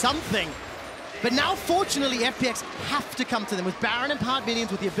do something. But now, fortunately, FPX have to come to them with Baron and Empowered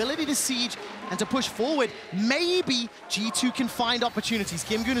Minions, with the ability to siege and to push forward. Maybe G2 can find opportunities.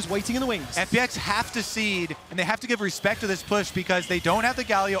 GimGoon is waiting in the wings. FPX have to seed, and they have to give respect to this push because they don't have the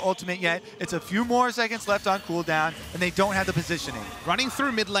Galio ultimate yet. It's a few more seconds left on cooldown, and they don't have the positioning. Running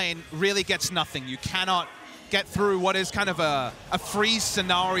through mid lane really gets nothing. You cannot get through what is kind of a freeze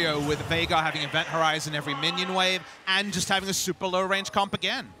scenario with Veigar having Event Horizon every minion wave and just having a super low range comp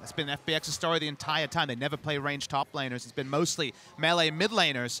again. That's been FPX's story the entire time. They never play range top laners. It's been mostly melee mid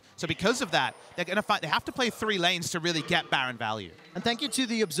laners. So because of that, they're gonna fight. They have to play 3 lanes to really get Baron value. And thank you to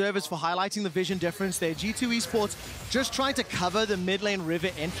the observers for highlighting the vision difference there. G2 Esports just trying to cover the mid lane river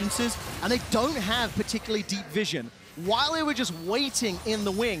entrances, and they don't have particularly deep vision. While they were just waiting in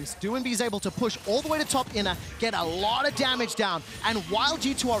the wings, Doinb is able to push all the way to top inner, get a lot of damage down, and while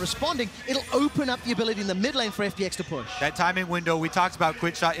G2 are responding, it'll open up the ability in the mid lane for FPX to push. That timing window we talked about,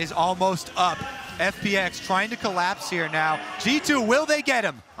 Quickshot, is almost up. FPX trying to collapse here now. G2, will they get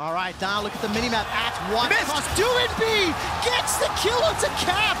him? All right, now look at the minimap at what cost. Doinb gets the kill onto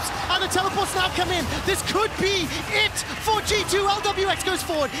Caps, and the teleports now come in. This could be it for G2. LWX goes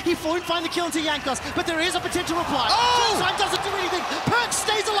forward. He won't find the kill into Jankos, but there is a potential reply. Time doesn't do anything. Perkz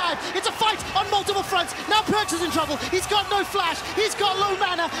stays alive. It's a fight on multiple fronts. Now Perkz is in trouble. He's got no flash. He's got low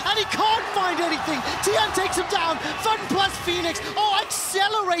mana, and he can't find anything. Tian takes him down. FunPlus Phoenix,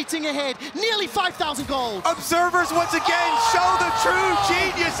 accelerating ahead. Nearly 5,000 gold. Observers once again show the true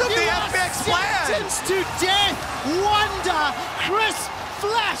genius of the FPX plan. Sentence to death. Wunder, Chris,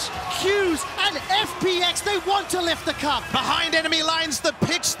 Flash, Q's, and FPX, they want to lift the cup. Behind enemy lines, the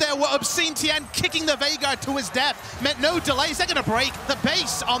picks there were obscene. Tian kicking the Veigar to his death. Meant no delays. They're going to break the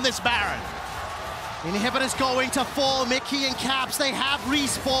base on this Baron. Inhibitors going to fall. Mikyx and Caps, they have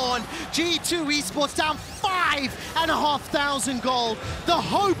respawned. G2 Esports down 5,500 gold. The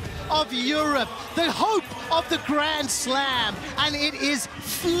hope of Europe, the hope of the Grand Slam, and it is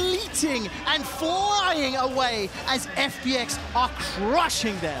fleeting and flying away as FPX are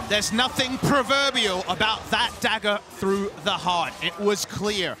crushing them. There's nothing proverbial about that dagger through the heart. It was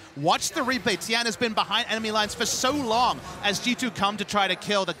clear. Watch the replay. Tian has been behind enemy lines for so long as G2 come to try to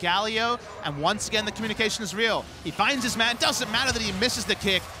kill the Galio, and once again the communication is real. He finds his man. Doesn't matter that he misses the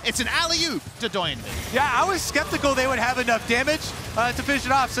kick. It's an alley-oop to Doinb. Yeah, I was skeptical they would have enough damage to finish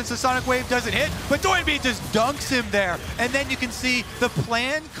it off since the Sonic Wave doesn't hit, but Doinb just dunks him there. And then you can see the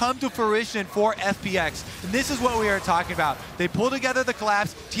plan come to fruition for FPX. And this is what we are talking about. They pull together the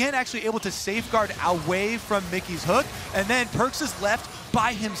collapse. Tian actually able to safeguard away from Mickey's hook, and then Perkz is left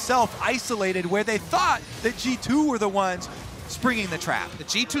by himself, isolated, where they thought that G2 were the ones springing the trap. The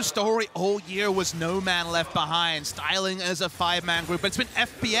G2 story all year was no man left behind, styling as a 5-man group, but it's been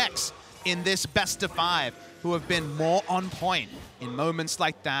FPX in this best of 5 who have been more on point in moments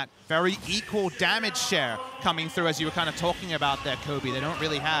like that. Very equal damage share coming through, as you were kind of talking about there, Kobe. They don't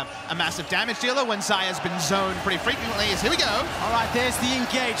really have a massive damage dealer when Xayah's been zoned pretty frequently. Here we go. All right, there's the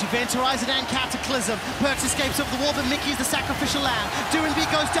engage. Event Horizon and Cataclysm. Perkz escapes over the wall, but Mikyx the sacrificial lamb. Doinb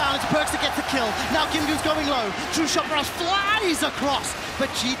goes down. It's Perkz to get the kill. Now GimGoon's going low. True Shot Rush flies across, but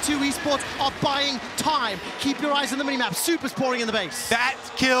G2 Esports are buying time. Keep your eyes on the minimap. Super's pouring in the base. That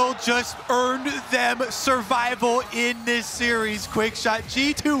kill just earned them survival in this series. Quickshot.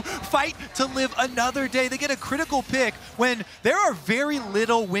 G2 fight to live another day. They get a critical pick when there are very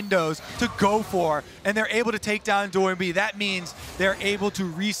little windows to go for, and they're able to take down Doinb. That means they're able to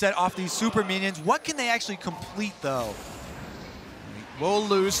reset off these super minions. What can they actually complete, though? We'll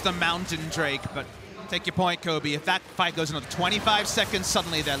lose the Mountain Drake, but take your point, Kobe. If that fight goes another 25 seconds,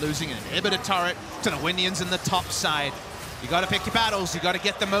 suddenly they're losing an inhibitor turret to the Windians in the top side. You got to pick your battles. You got to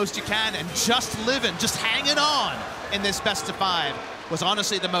get the most you can, and just living, just hanging on in this best of 5 was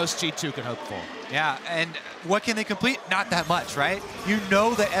honestly the most G2 could hope for. Yeah, and what can they complete? Not that much, right? You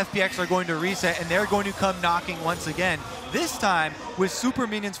know that FPX are going to reset, and they're going to come knocking once again. This time, with super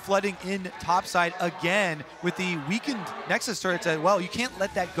minions flooding in topside again, with the weakened Nexus turrets as well. You can't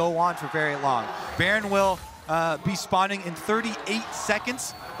let that go on for very long. Baron will be spawning in 38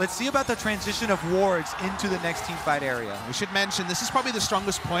 seconds. Let's see about the transition of wards into the next team fight area. We should mention, this is probably the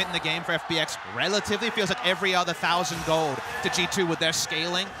strongest point in the game for FPX. Relatively, feels like every other 1,000 gold to G2 with their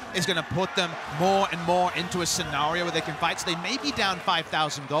scaling is going to put them more and more into a scenario where they can fight. So they may be down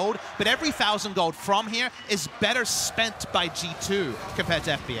 5,000 gold, but every 1,000 gold from here is better spent by G2 compared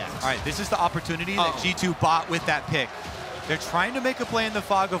to FPX. All right, this is the opportunity that G2 bought with that pick. They're trying to make a play in the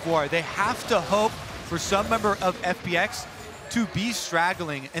fog of war. They have to hope for some member of FPX to be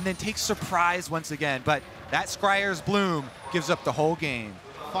straggling and then take surprise once again. But that Scryer's Bloom gives up the whole game.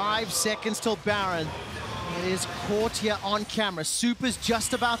 5 seconds till Baron. It is caught here on camera. Super's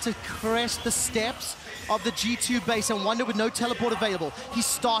just about to crest the steps of the G2 base, and Wunder with no teleport available. He's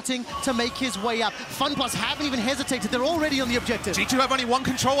starting to make his way up. FunPlus haven't even hesitated. They're already on the objective. G2 have only one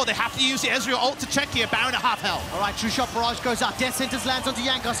controller. They have to use the Ezreal ult to check here. Baron at half health. All right, True Shot Barrage goes up. Death Sentence lands onto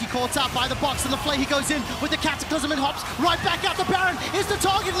Jankos. He caught out by the box, and the play he goes in with the Cataclysm and hops right back out. The Baron is the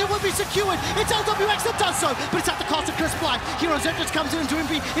target, and it will be secured. It's LWX that does so, but it's at the cost of Crisp Life. Hero's Entrance comes in, and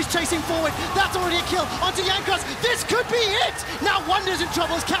Doinb is chasing forward. That's already a kill onto Jankos. This could be it. Now Wunder's in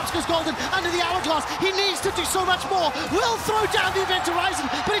trouble as Caps goes golden under the hourglass. He needs to do so much more. Will throw down the event horizon,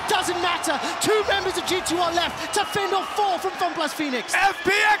 but it doesn't matter. 2 members of G2 are left to fend off 4 from FunPlus Phoenix.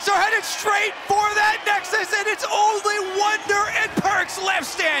 FPX are headed straight for that Nexus, and it's only Wunder and Perkz left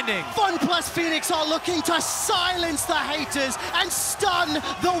standing. FunPlus Phoenix are looking to silence the haters and stun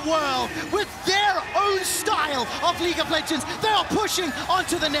the world with their own style of League of Legends. They are pushing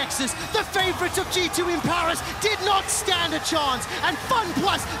onto the Nexus. The favorites of G2 in Paris did not stand a chance, and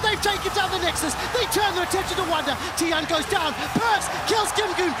FunPlus, they've taken down the Nexus. They turn their attention to Wunder. Tian goes down. Perkz kills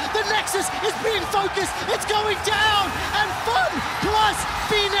GimGoon. The Nexus is being focused. It's going down, and FunPlus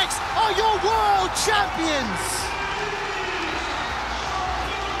Phoenix are your world champions.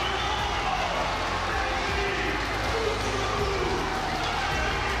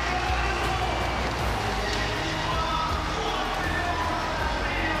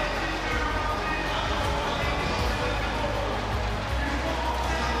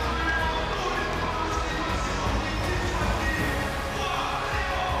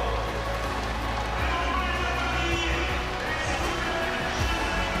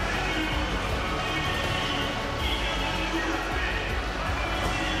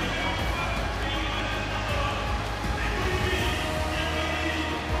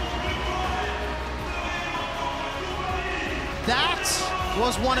 That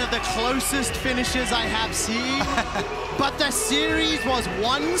was one of the closest finishes I have seen, but the series was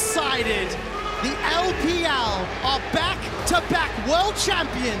one-sided. The LPL are back-to-back world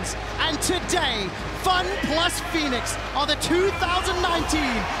champions, and today, FunPlus Phoenix are the 2019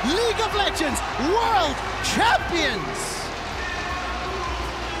 League of Legends World Champions!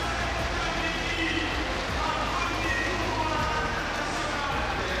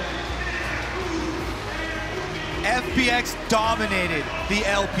 FPX dominated the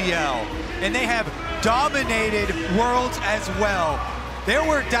LPL, and they have dominated Worlds as well. There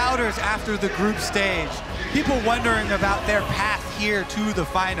were doubters after the group stage, people wondering about their path here to the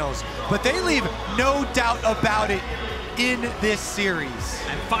finals, but they leave no doubt about it in this series.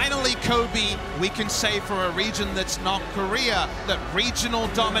 And finally, Kobe, we can say for a region that's not Korea, that regional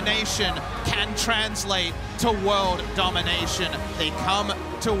domination can translate to world domination. They come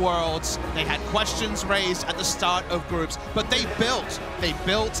to Worlds. They had questions raised at the start of groups, but they built,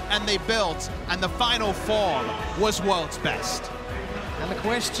 and they built, and the final form was world's best. And the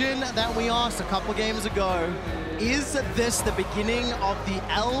question that we asked a couple games ago, is this the beginning of the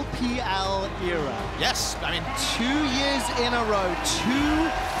LPL era? Yes, I mean, 2 years in a row, 2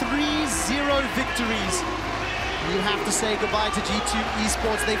 3-0 victories. You have to say goodbye to G2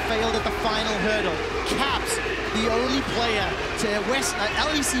 Esports. They failed at the final hurdle. Caps, the only player to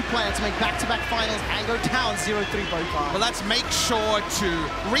LEC player to make back-to-back finals and go down 0-3 both times. Well, let's make sure to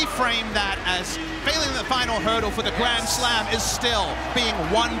reframe that as failing the final hurdle for the Grand Slam is still being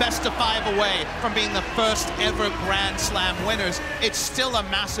one best of 5 away from being the first ever Grand Slam winners. It's still a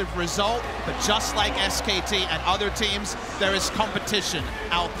massive result, but just like SKT and other teams, there is competition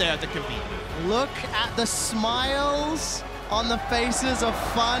out there to compete. Look at the smiles on the faces of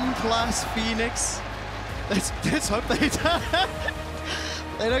FunPlus Phoenix. Let's hope they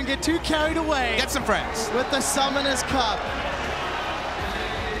don't get too carried away. Get some friends. With the Summoners Cup.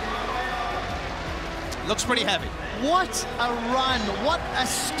 Looks pretty heavy. What a run. What a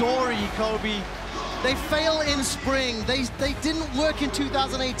story, Kobe. They fail in spring. They didn't work in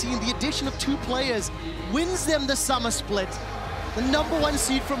 2018. The addition of 2 players wins them the summer split. The #1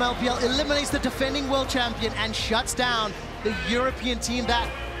 seed from LPL eliminates the defending world champion and shuts down the European team that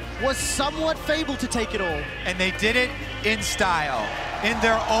was somewhat fabled to take it all. And they did it in style, in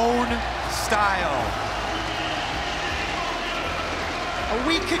their own style. A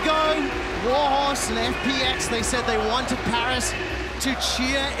week ago, Warhorse and FPX, they said they wanted Paris to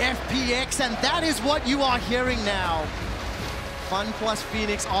cheer FPX, and that is what you are hearing now. FunPlus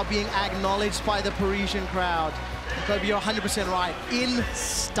Phoenix are being acknowledged by the Parisian crowd. Kobe, you're 100% right, in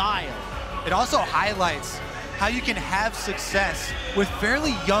style. It also highlights how you can have success with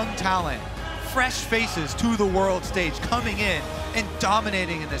fairly young talent, fresh faces to the world stage, coming in and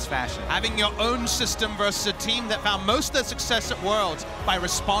dominating in this fashion. Having your own system versus a team that found most of their success at Worlds by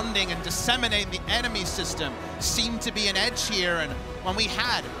responding and disseminating the enemy system seemed to be an edge here. And when we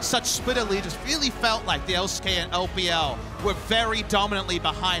had such split leaders, really felt like the LCK and LPL were very dominantly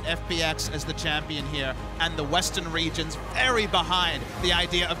behind FPX as the champion here, and the Western regions very behind the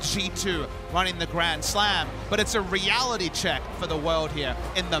idea of G2 running the Grand Slam. But it's a reality check for the world here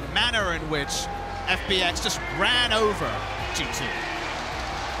in the manner in which FPX just ran over G2.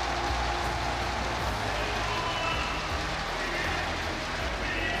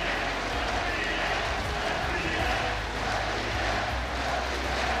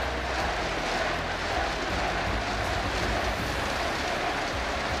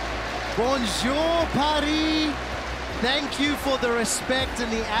 Bonjour, Paris. Thank you for the respect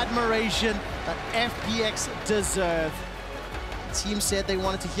and the admiration that FPX deserve. The team said they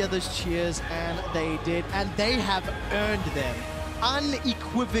wanted to hear those cheers, and they did, and they have earned them.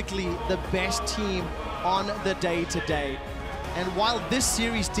 Unequivocally the best team on the day today. And while this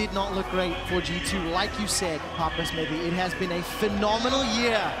series did not look great for G2, like you said, Papas maybe, it has been a phenomenal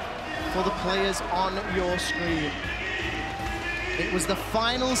year for the players on your screen. It was the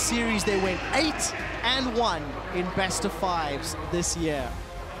final series. They went 8-1 in best of fives this year.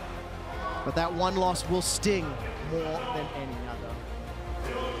 But that one loss will sting more than any other.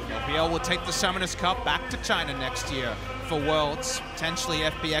 LPL will take the Summoners Cup back to China next year for Worlds. Potentially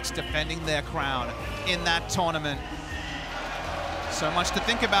FPX defending their crown in that tournament. So much to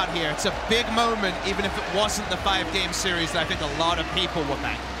think about here. It's a big moment, even if it wasn't the 5-game series that I think a lot of people were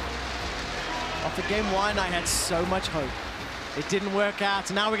banking. After game 1, I had so much hope. It didn't work out,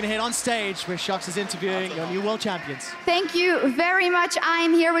 and now we're going to head on stage where Shox is interviewing your new world champions. Thank you very much.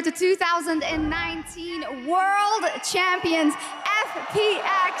 I'm here with the 2019 World Champions,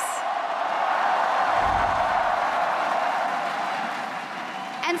 FPX.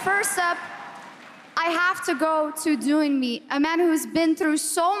 And first up, I have to go to Doinb, a man who's been through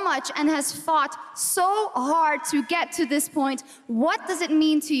so much and has fought so hard to get to this point. What does it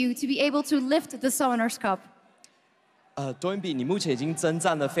mean to you to be able to lift the Summoners Cup? Doinb， 你目前已经征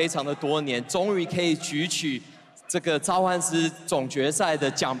战了非常的多年，终于可以举起这个召唤师总决赛的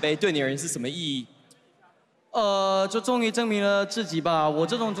奖杯，对你而言是什么意义？就终于证明了自己吧。我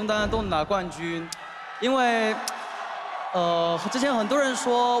这种中单都能拿冠军，因为之前很多人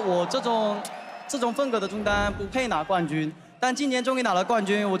说我这种风格的中单不配拿冠军，但今年终于拿了冠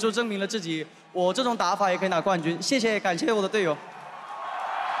军，我就证明了自己，我这种打法也可以拿冠军。谢谢，感谢我的队友。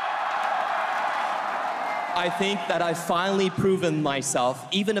 I think that I've finally proven myself.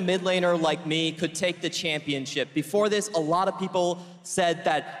 Even a mid laner like me could take the championship. Before this, a lot of people said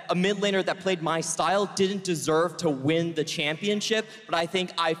that a mid laner that played my style didn't deserve to win the championship, but I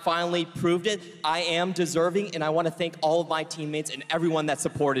think I finally proved it. I am deserving, and I want to thank all of my teammates and everyone that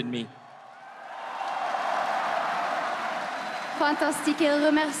supported me. Fantastique, elle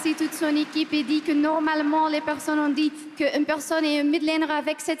remercie toute son équipe et dit que normalement les personnes ont dit qu'une personne et un mid laner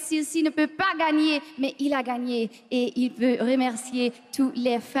avec cette style-ci ne peut pas gagner, mais il a gagné et il veut remercier tous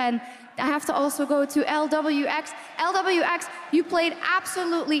les fans. I have to also go to LWX. LWX, you played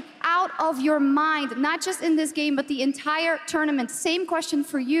absolutely out of your mind, not just in this game, but the entire tournament. Same question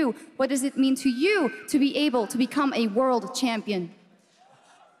for you. What does it mean to you to be able to become a world champion?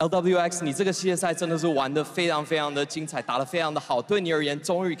 LWX， 你这个系列赛真的是玩得非常非常的精彩，打得非常的好。对你而言，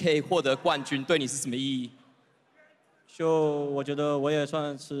终于可以获得冠军，对你是什么意义？我觉得我也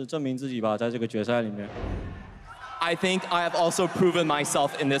算是证明自己吧，在这个决赛里面。I think I have also proven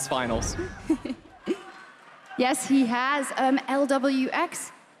myself in this finals. Yes, he has. LWX,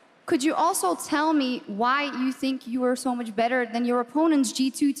 could you also tell me why you think you are so much better than your opponents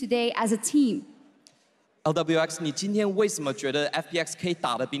G2 today as a team? LWX， 你今天为什么觉得 FPX 可以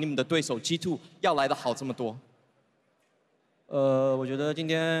打得比你们的对手 G2 要来得好这么多？我觉得今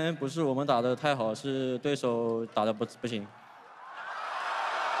天不是我们打得太好，是对手打得不行。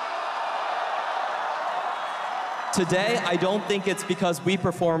Today, I don't think it's because we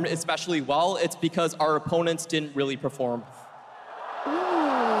performed especially well. It's because our opponents didn't really perform.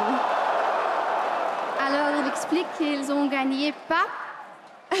 Alors, il explique qu'ils ont gagné pas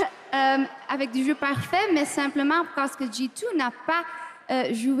avec du jeu parfait, mais simplement parce que G2 n'a pas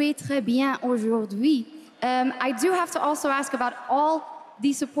joué très bien aujourd'hui. I do have to also ask about all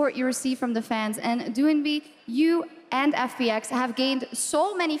the support you receive from the fans. And Doinb, you and FPX have gained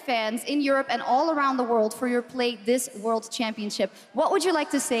so many fans in Europe and all around the world for your play this World Championship. What would you like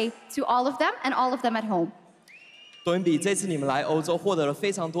to say to all of them and all of them at home? Doinb，这次你们来欧洲获得了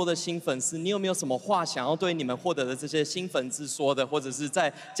非常多的新粉丝，你有没有什么话想要对你们获得的这些新粉丝说的，或者是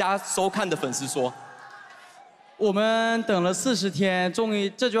在家收看的粉丝说？我们等了40天，终于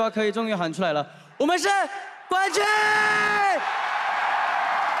这句话终于喊出来了，我们是冠军！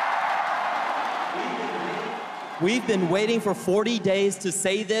 We've been waiting for 40 days to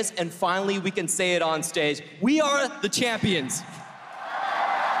say this, and finally we can say it on stage. We are the champions.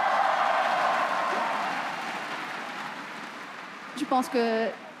 Je pense que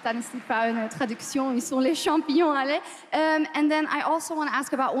ça ne nécessite pas une traduction. Ils sont les champions, allez. And then I also want to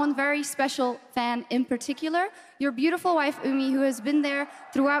ask about one very special fan in particular, your beautiful wife, Umi, who has been there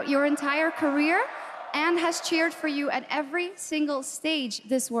throughout your entire career and has cheered for you at every single stage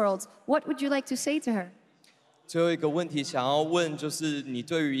this World. What would you like to say to her? 最后一个问题想要问，就是你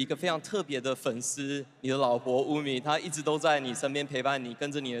对于一个非常特别的粉丝，你的老婆乌米，她一直都在你身边陪伴你，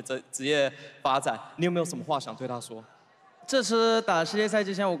跟着你的职业发展，你有没有什么话想对她说？这次打世界赛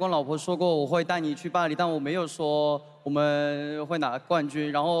之前，我跟老婆说过我会带你去巴黎，但我没有说我们会拿冠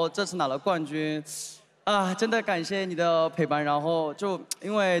军。然后这次拿了冠军，啊，真的感谢你的陪伴。然后就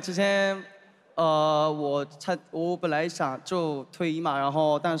因为之前。 我本来想就退役嘛，然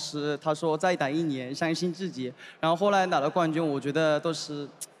后但是他说再打1年，相信自己。然后后来拿了冠军，我觉得都是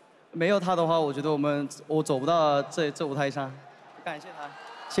没有他的话，我觉得我走不到这舞台上。感谢他，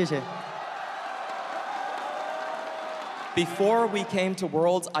谢谢。 Before we came to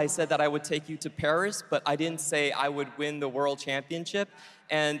Worlds, I said that I would take you to Paris, but I didn't say I would win the World Championship.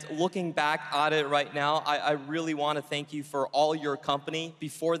 And looking back at it right now, I really want to thank you for all your company.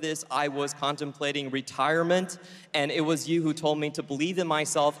 Before this, I was contemplating retirement, and it was you who told me to believe in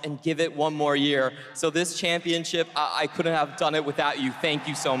myself and give it one more year. So this championship, I couldn't have done it without you. Thank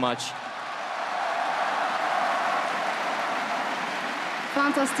you so much.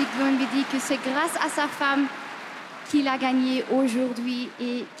 Fantastique, Doinb dit que c'est grâce à sa femme qu'il a gagné aujourd'hui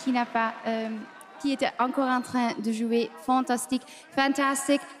et qui était encore en train de jouer. Fantastique,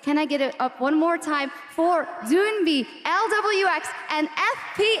 fantastic. Can I get it up one more time for Doinb, LWX, and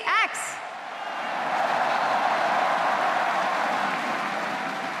FPX?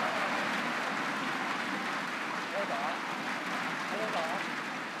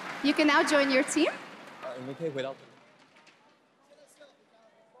 You can now join your team.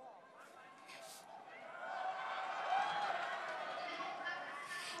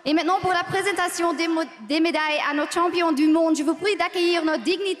 Et maintenant, pour la présentation des médailles à nos champions du monde, je vous prie d'accueillir nos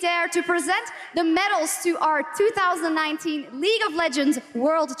dignitaires to present the medals to our 2019 League of Legends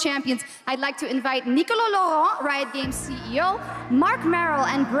World Champions. I'd like to invite Nicolas Laurent, Riot Games CEO, Mark Merrill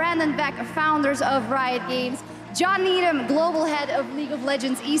and Brandon Beck, founders of Riot Games, John Needham, Global Head of League of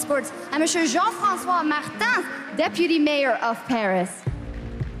Legends Esports, and Monsieur Jean-François Martin, Deputy Mayor of Paris.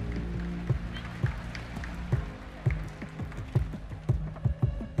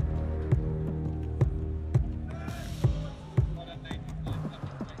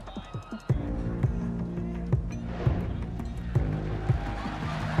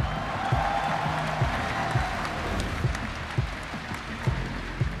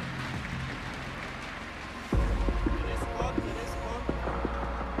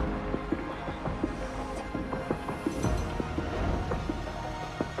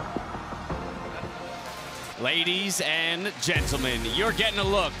 Ladies and gentlemen, you're getting a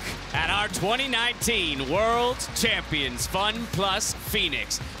look at our 2019 World Champions, FunPlus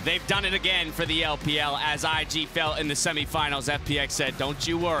Phoenix. They've done it again for the LPL. As IG fell in the semifinals, FPX said, don't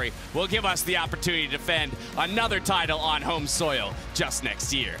you worry, we'll give us the opportunity to defend another title on home soil just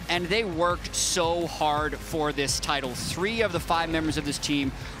next year. And they worked so hard for this title. 3 of the 5 members of this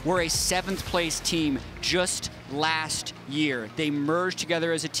team were a 7th place team just last year. They merged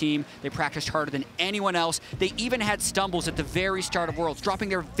together as a team. They practiced harder than anyone else. They even had stumbles at the very start of Worlds, dropping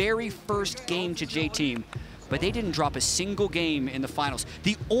their very first game to J-Team. But they didn't drop a single game in the finals.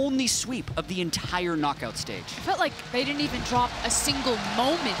 The only sweep of the entire knockout stage. I felt like they didn't even drop a single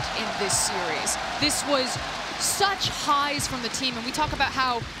moment in this series. This was such highs from the team, and we talk about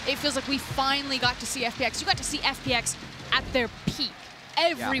how it feels like we finally got to see FPX. You got to see FPX at their peak.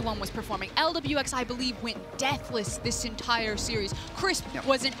 Everyone was performing. LWX, I believe, went deathless this entire series. Crisp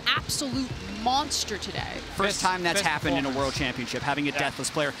was an absolute monster today. First time that's happened in a World Championship, having a deathless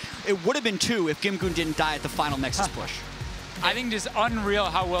player. It would have been 2 if GimGoon didn't die at the final Nexus push. I think it is unreal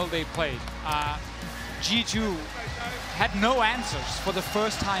how well they played. G2 had no answers for the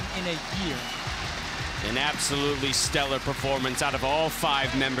first time in a year. An absolutely stellar performance out of all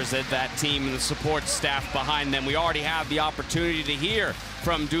 5 members of that team and the support staff behind them. We already have the opportunity to hear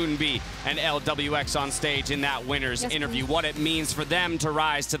from Doinb and LWX on stage in that winners interview, what it means for them to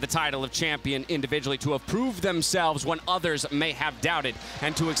rise to the title of champion individually, to have proved themselves when others may have doubted,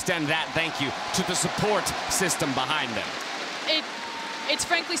 and to extend that thank you to the support system behind them. It's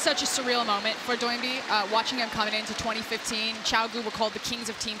frankly such a surreal moment for Doinb. Watching him coming into 2015, Xiaogu were called the kings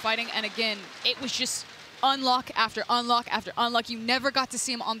of team fighting, and again, it was just unlock after unlock after unlock. You never got to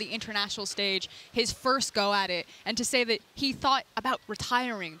see him on the international stage, his first go at it, and to say that he thought about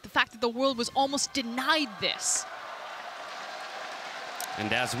retiring, the fact that the world was almost denied this.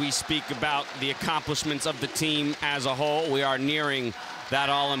 And as we speak about the accomplishments of the team as a whole, we are nearing that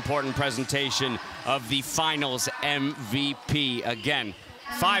all-important presentation of the finals MVP. Again,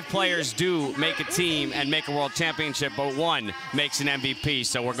 5 players do make a team and make a world championship, but 1 makes an MVP,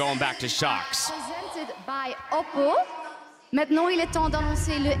 so we're going back to Shocks. Presented by Oppo. Maintenant, il est temps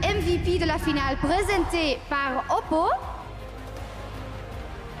d'annoncer le MVP de la finale, présenté par Oppo.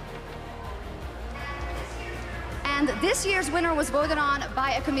 And this year's winner was voted on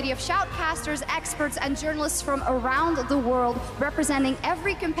by a committee of shoutcasters, experts, and journalists from around the world, representing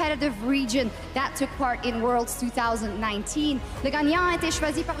every competitive region that took part in Worlds 2019. Le gagnant a été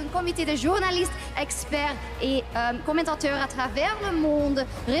choisi par un comité de journalistes, experts et commentateurs à travers le monde,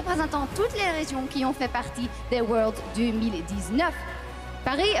 représentant toutes les régions qui ont fait partie des Worlds 2019.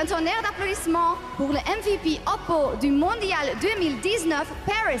 Paris, un tonnerre d'applaudissements pour le MVP Oppo du Mondial 2019,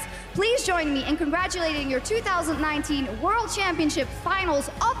 Perkz. Please join me in congratulating your 2019 World Championship Finals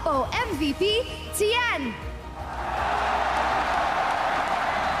Oppo MVP, Tian.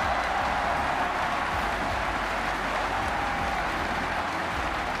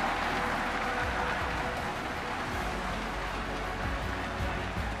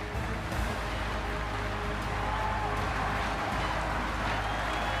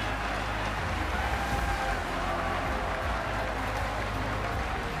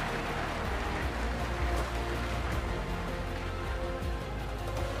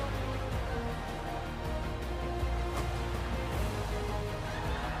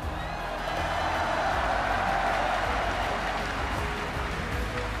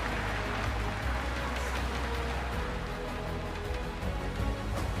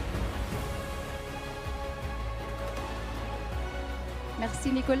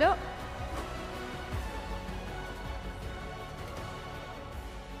 Merci, Nicolas.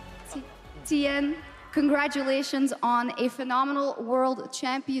 Tian, congratulations on a phenomenal World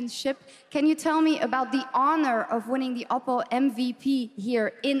Championship. Can you tell me about the honor of winning the Oppo MVP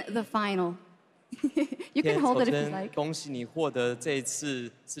here in the final? You can hold it if you like. 恭喜你获得这一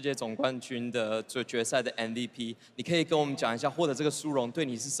次世界总冠军的决赛的 MVP。你可以跟我们讲一下获得这个殊荣对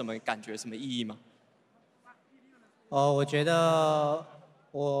你是什么感觉、什么意义吗？我觉得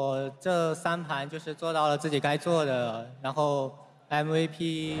我这3盘就是做到了自己该做的，然后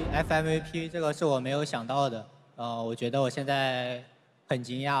FMVP 这个是我没有想到的，我觉得我现在很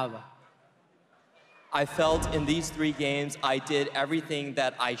惊讶吧。I felt in these 3 games I did everything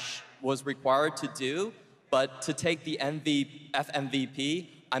that I was required to do, but to take the FMVP,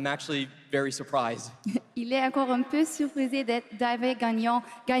 I'm actually very surprised. Il est encore un peu surprisé d'avoir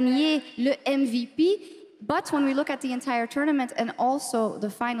gagné le MVP. But when we look at the entire tournament and also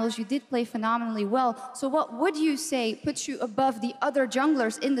the finals, you did play phenomenally well. So what would you say puts you above the other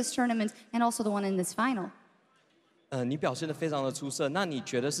junglers in this tournament and also the one in this final? 你表现得非常的出色，那你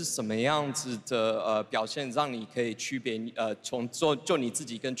觉得是什么样子的表现让你可以区别就你自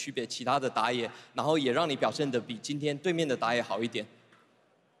己跟区别其他的打野，然后也让你表现得比今天对面的打野好一点？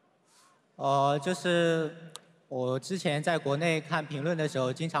就是我之前在国内看评论的时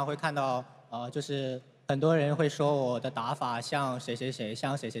候，经常会看到就是很多人会说我的打法像谁谁谁，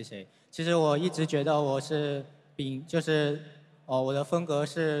像谁谁谁。其实我一直觉得我是就是我的风格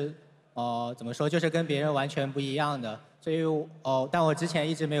是怎么说，就是跟别人完全不一样的。所以但我之前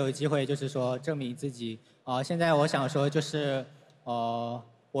一直没有机会，就是说证明自己。现在我想说就是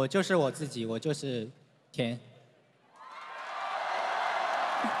我就是我自己，我就是天。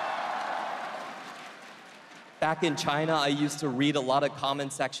Back in China, I used to read a lot of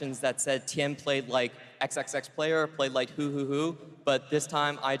comment sections that said Tian played like XXX player, played like who, but this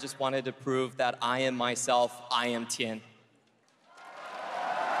time I just wanted to prove that I am myself, I am Tian.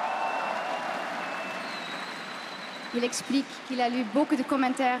 Il explique qu'il a lu beaucoup de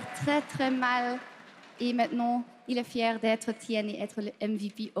commentaires très mal Et maintenant, il est fier d'être Tian et être le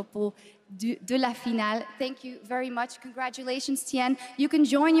MVP Oppo de la finale. Thank you very much. Congratulations, Tian. You can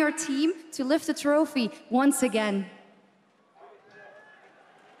join your team to lift the trophy once again.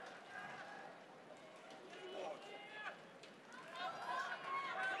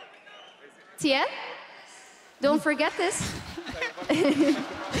 Tian, don't forget this. Okay,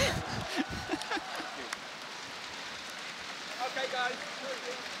 guys.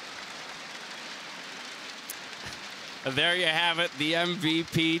 There you have it, the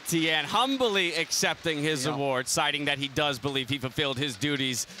MVP, Tian, humbly accepting his award, citing that he does believe he fulfilled his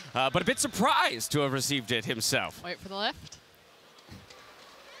duties, but a bit surprised to have received it himself. Wait for the lift.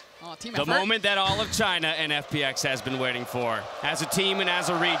 Oh, team The effort. moment that all of China and FPX has been waiting for, as a team and as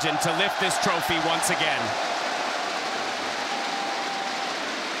a region, to lift this trophy once again.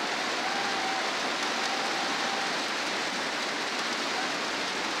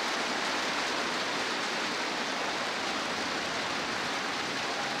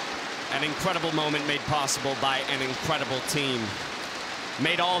 An incredible moment made possible by an incredible team.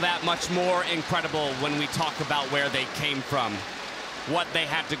 Made all that much more incredible when we talk about where they came from, what they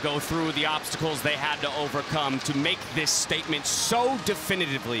had to go through, the obstacles they had to overcome to make this statement so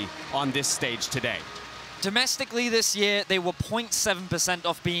definitively on this stage today. Domestically this year, they were 0.7%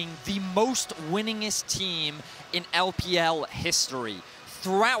 off being the most winningest team in LPL history.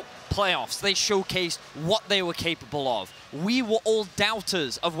 Throughout playoffs, they showcased what they were capable of. We were all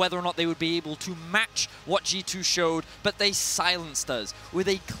doubters of whether or not they would be able to match what G2 showed, but they silenced us. With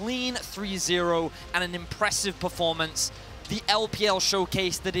a clean 3-0 and an impressive performance, the LPL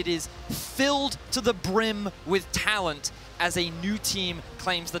showcased that it is filled to the brim with talent as a new team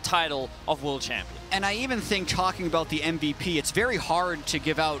claims the title of World Champion. And I even think, talking about the MVP, it's very hard to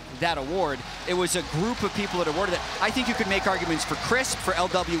give out that award. It was a group of people that awarded it. I think you could make arguments for Crisp, for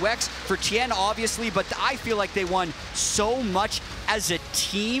LWX, for Tian, obviously, but I feel like they won so much as a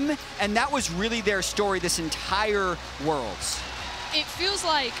team, and that was really their story this entire Worlds. It feels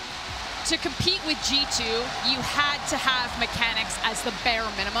like to compete with G2, you had to have mechanics as the bare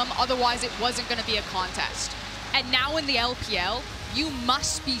minimum, otherwise it wasn't going to be a contest. And now in the LPL, you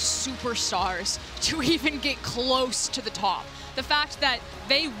must be superstars to even get close to the top. The fact that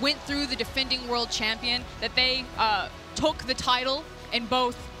they went through the defending world champion, that they took the title in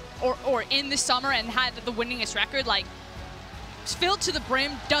both, or in the summer and had the winningest record, like, filled to the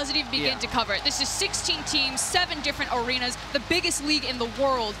brim, doesn't even begin to cover it. This is 16 teams, 7 different arenas, the biggest league in the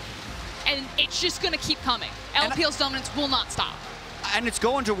world, and it's just gonna keep coming. LPL's dominance will not stop. And it's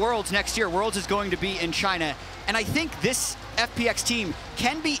going to Worlds next year. Worlds is going to be in China. And I think this FPX team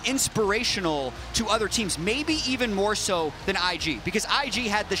can be inspirational to other teams, maybe even more so than IG, because IG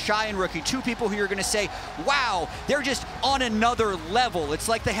had the Xayah and Rookie, two people who you're going to say, wow, they're just on another level. It's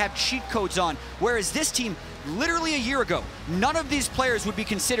like they have cheat codes on. Whereas this team, literally a year ago, none of these players would be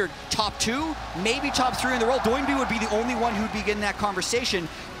considered top 2, maybe top 3 in the world. Doinb would be the only one who'd be in that conversation.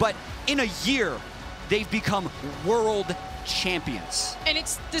 But in a year, they've become world champions. And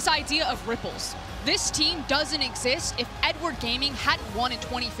it's this idea of ripples. This team doesn't exist if Edward Gaming hadn't won in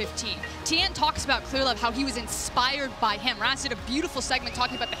 2015. Tian talks about ClearLove, how he was inspired by him. Raz did a beautiful segment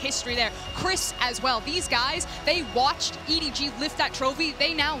talking about the history there. Chris as well. These guys, they watched EDG lift that trophy.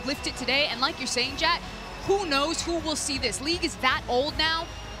 They now lift it today. And like you're saying, Jat, who knows who will see this? League is that old now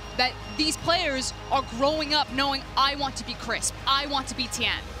that these players are growing up knowing, I want to be Crisp. I want to be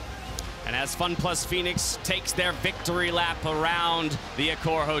Tian. And as FunPlus Phoenix takes their victory lap around the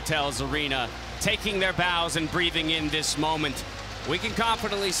Accor Hotel's arena, taking their bows and breathing in this moment, we can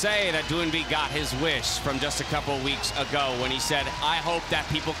confidently say that Doinb got his wish from just a couple weeks ago when he said, I hope that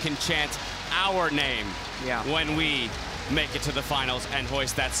people can chant our name when we make it to the finals and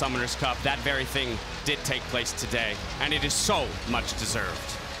hoist that Summoners Cup. That very thing did take place today, and it is so much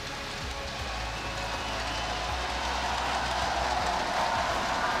deserved.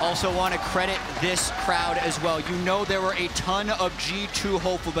 Also want to credit this crowd as well. You know there were a ton of G2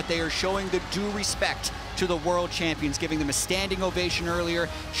 hopeful, but they are showing the due respect to the world champions, giving them a standing ovation earlier,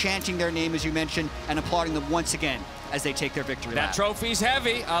 chanting their name as you mentioned, and applauding them once again as they take their victory lap. That trophy's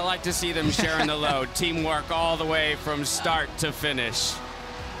heavy. I like to see them sharing the load. Teamwork all the way from start to finish.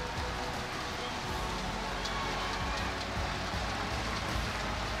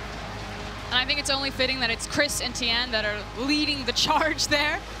 And I think it's only fitting that it's Chris and Tian that are leading the charge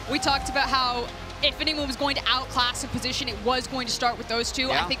there. We talked about how if anyone was going to outclass a position, it was going to start with those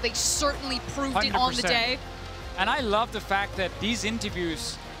two. I think they certainly proved 100%. It on the day. And I love the fact that these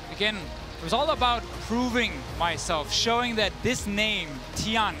interviews, again, it was all about proving myself, showing that this name,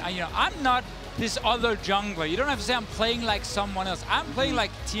 Tian, you know, I'm not this other jungler. You don't have to say I'm playing like someone else. I'm playing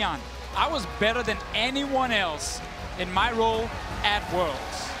like Tian. I was better than anyone else in my role at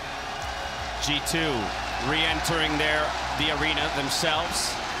Worlds. G2 re-entering the arena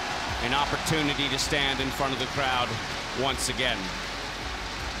themselves. An opportunity to stand in front of the crowd once again.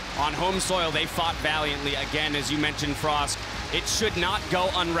 On home soil, they fought valiantly. Again, as you mentioned, Frost, it should not go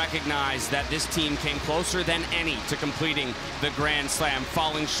unrecognized that this team came closer than any to completing the Grand Slam,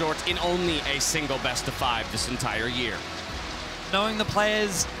 falling short in only a single best-of-5 this entire year. Knowing the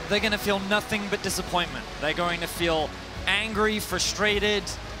players, they're going to feel nothing but disappointment. They're going to feel angry, frustrated.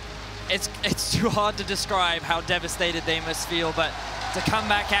 It's too hard to describe how devastated they must feel, but to come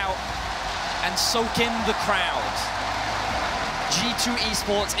back out and soak in the crowd. G2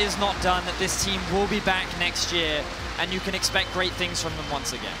 Esports is not done. This team will be back next year, and you can expect great things from them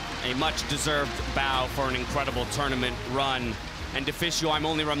once again. A much-deserved bow for an incredible tournament run. And Deficio, I'm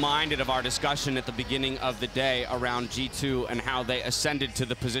only reminded of our discussion at the beginning of the day around G2 and how they ascended to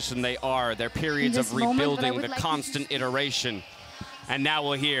the position they are, their periods of rebuilding, the constant iteration. And now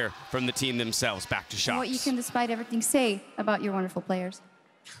we'll hear from the team themselves. Back to Shops. What you can, despite everything, say about your wonderful players.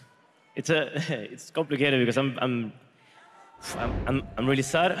 It's complicated because I'm really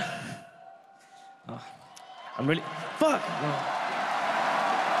sad. I'm really fuck.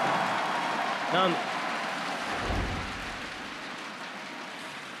 No,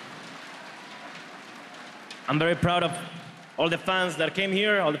 I'm very proud of all the fans that came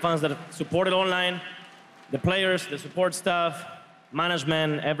here, all the fans that supported online, the players, the support staff,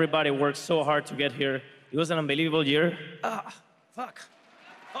 management, everybody worked so hard to get here. It was an unbelievable year. Fuck.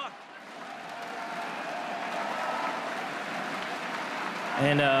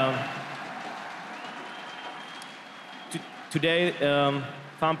 And today,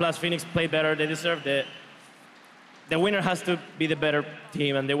 FunPlus Phoenix played better. They deserved it. The winner has to be the better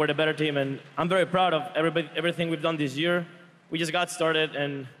team, and they were the better team. And I'm very proud of everything we've done this year. We just got started,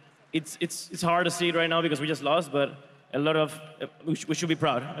 and it's hard to see it right now because we just lost, but a lot of, we should be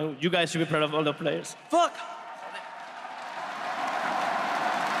proud. You guys should be proud of all the players. Fuck!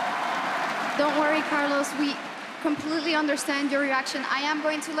 Don't worry, Carlos. We completely understand your reaction. I am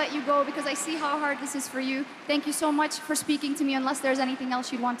going to let you go because I see how hard this is for you. Thank you so much for speaking to me, unless there's anything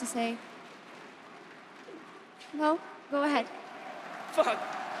else you'd want to say. No? Go ahead. Fuck.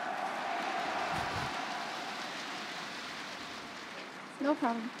 No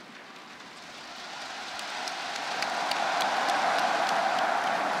problem.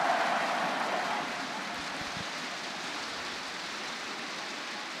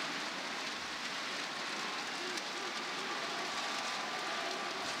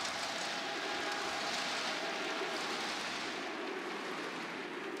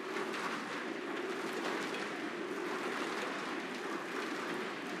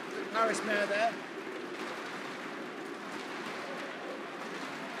 Paris mayor there.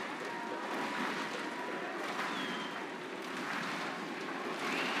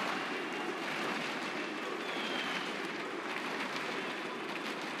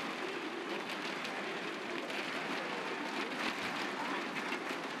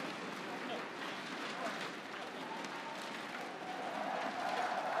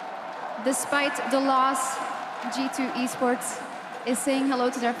 Despite the loss, G2 Esports is saying hello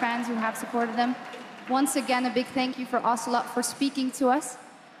to their fans who have supported them. Once again, a big thank you for Ocelot for speaking to us,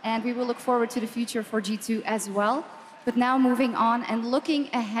 and we will look forward to the future for G2 as well. But now moving on and looking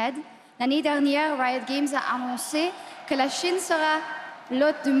ahead, l'année dernière, Riot Games a annoncé que la Chine sera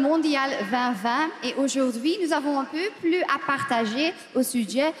l'hôte du Mondial 2020, et aujourd'hui, nous avons un peu plus à partager au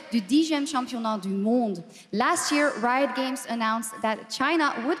sujet du 10e championnat du monde. Last year, Riot Games announced that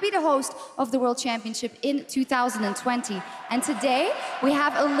China would be the host of the World Championship in 2020. And today, we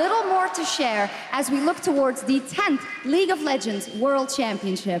have a little more to share as we look towards the 10th League of Legends World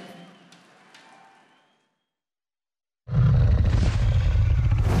Championship.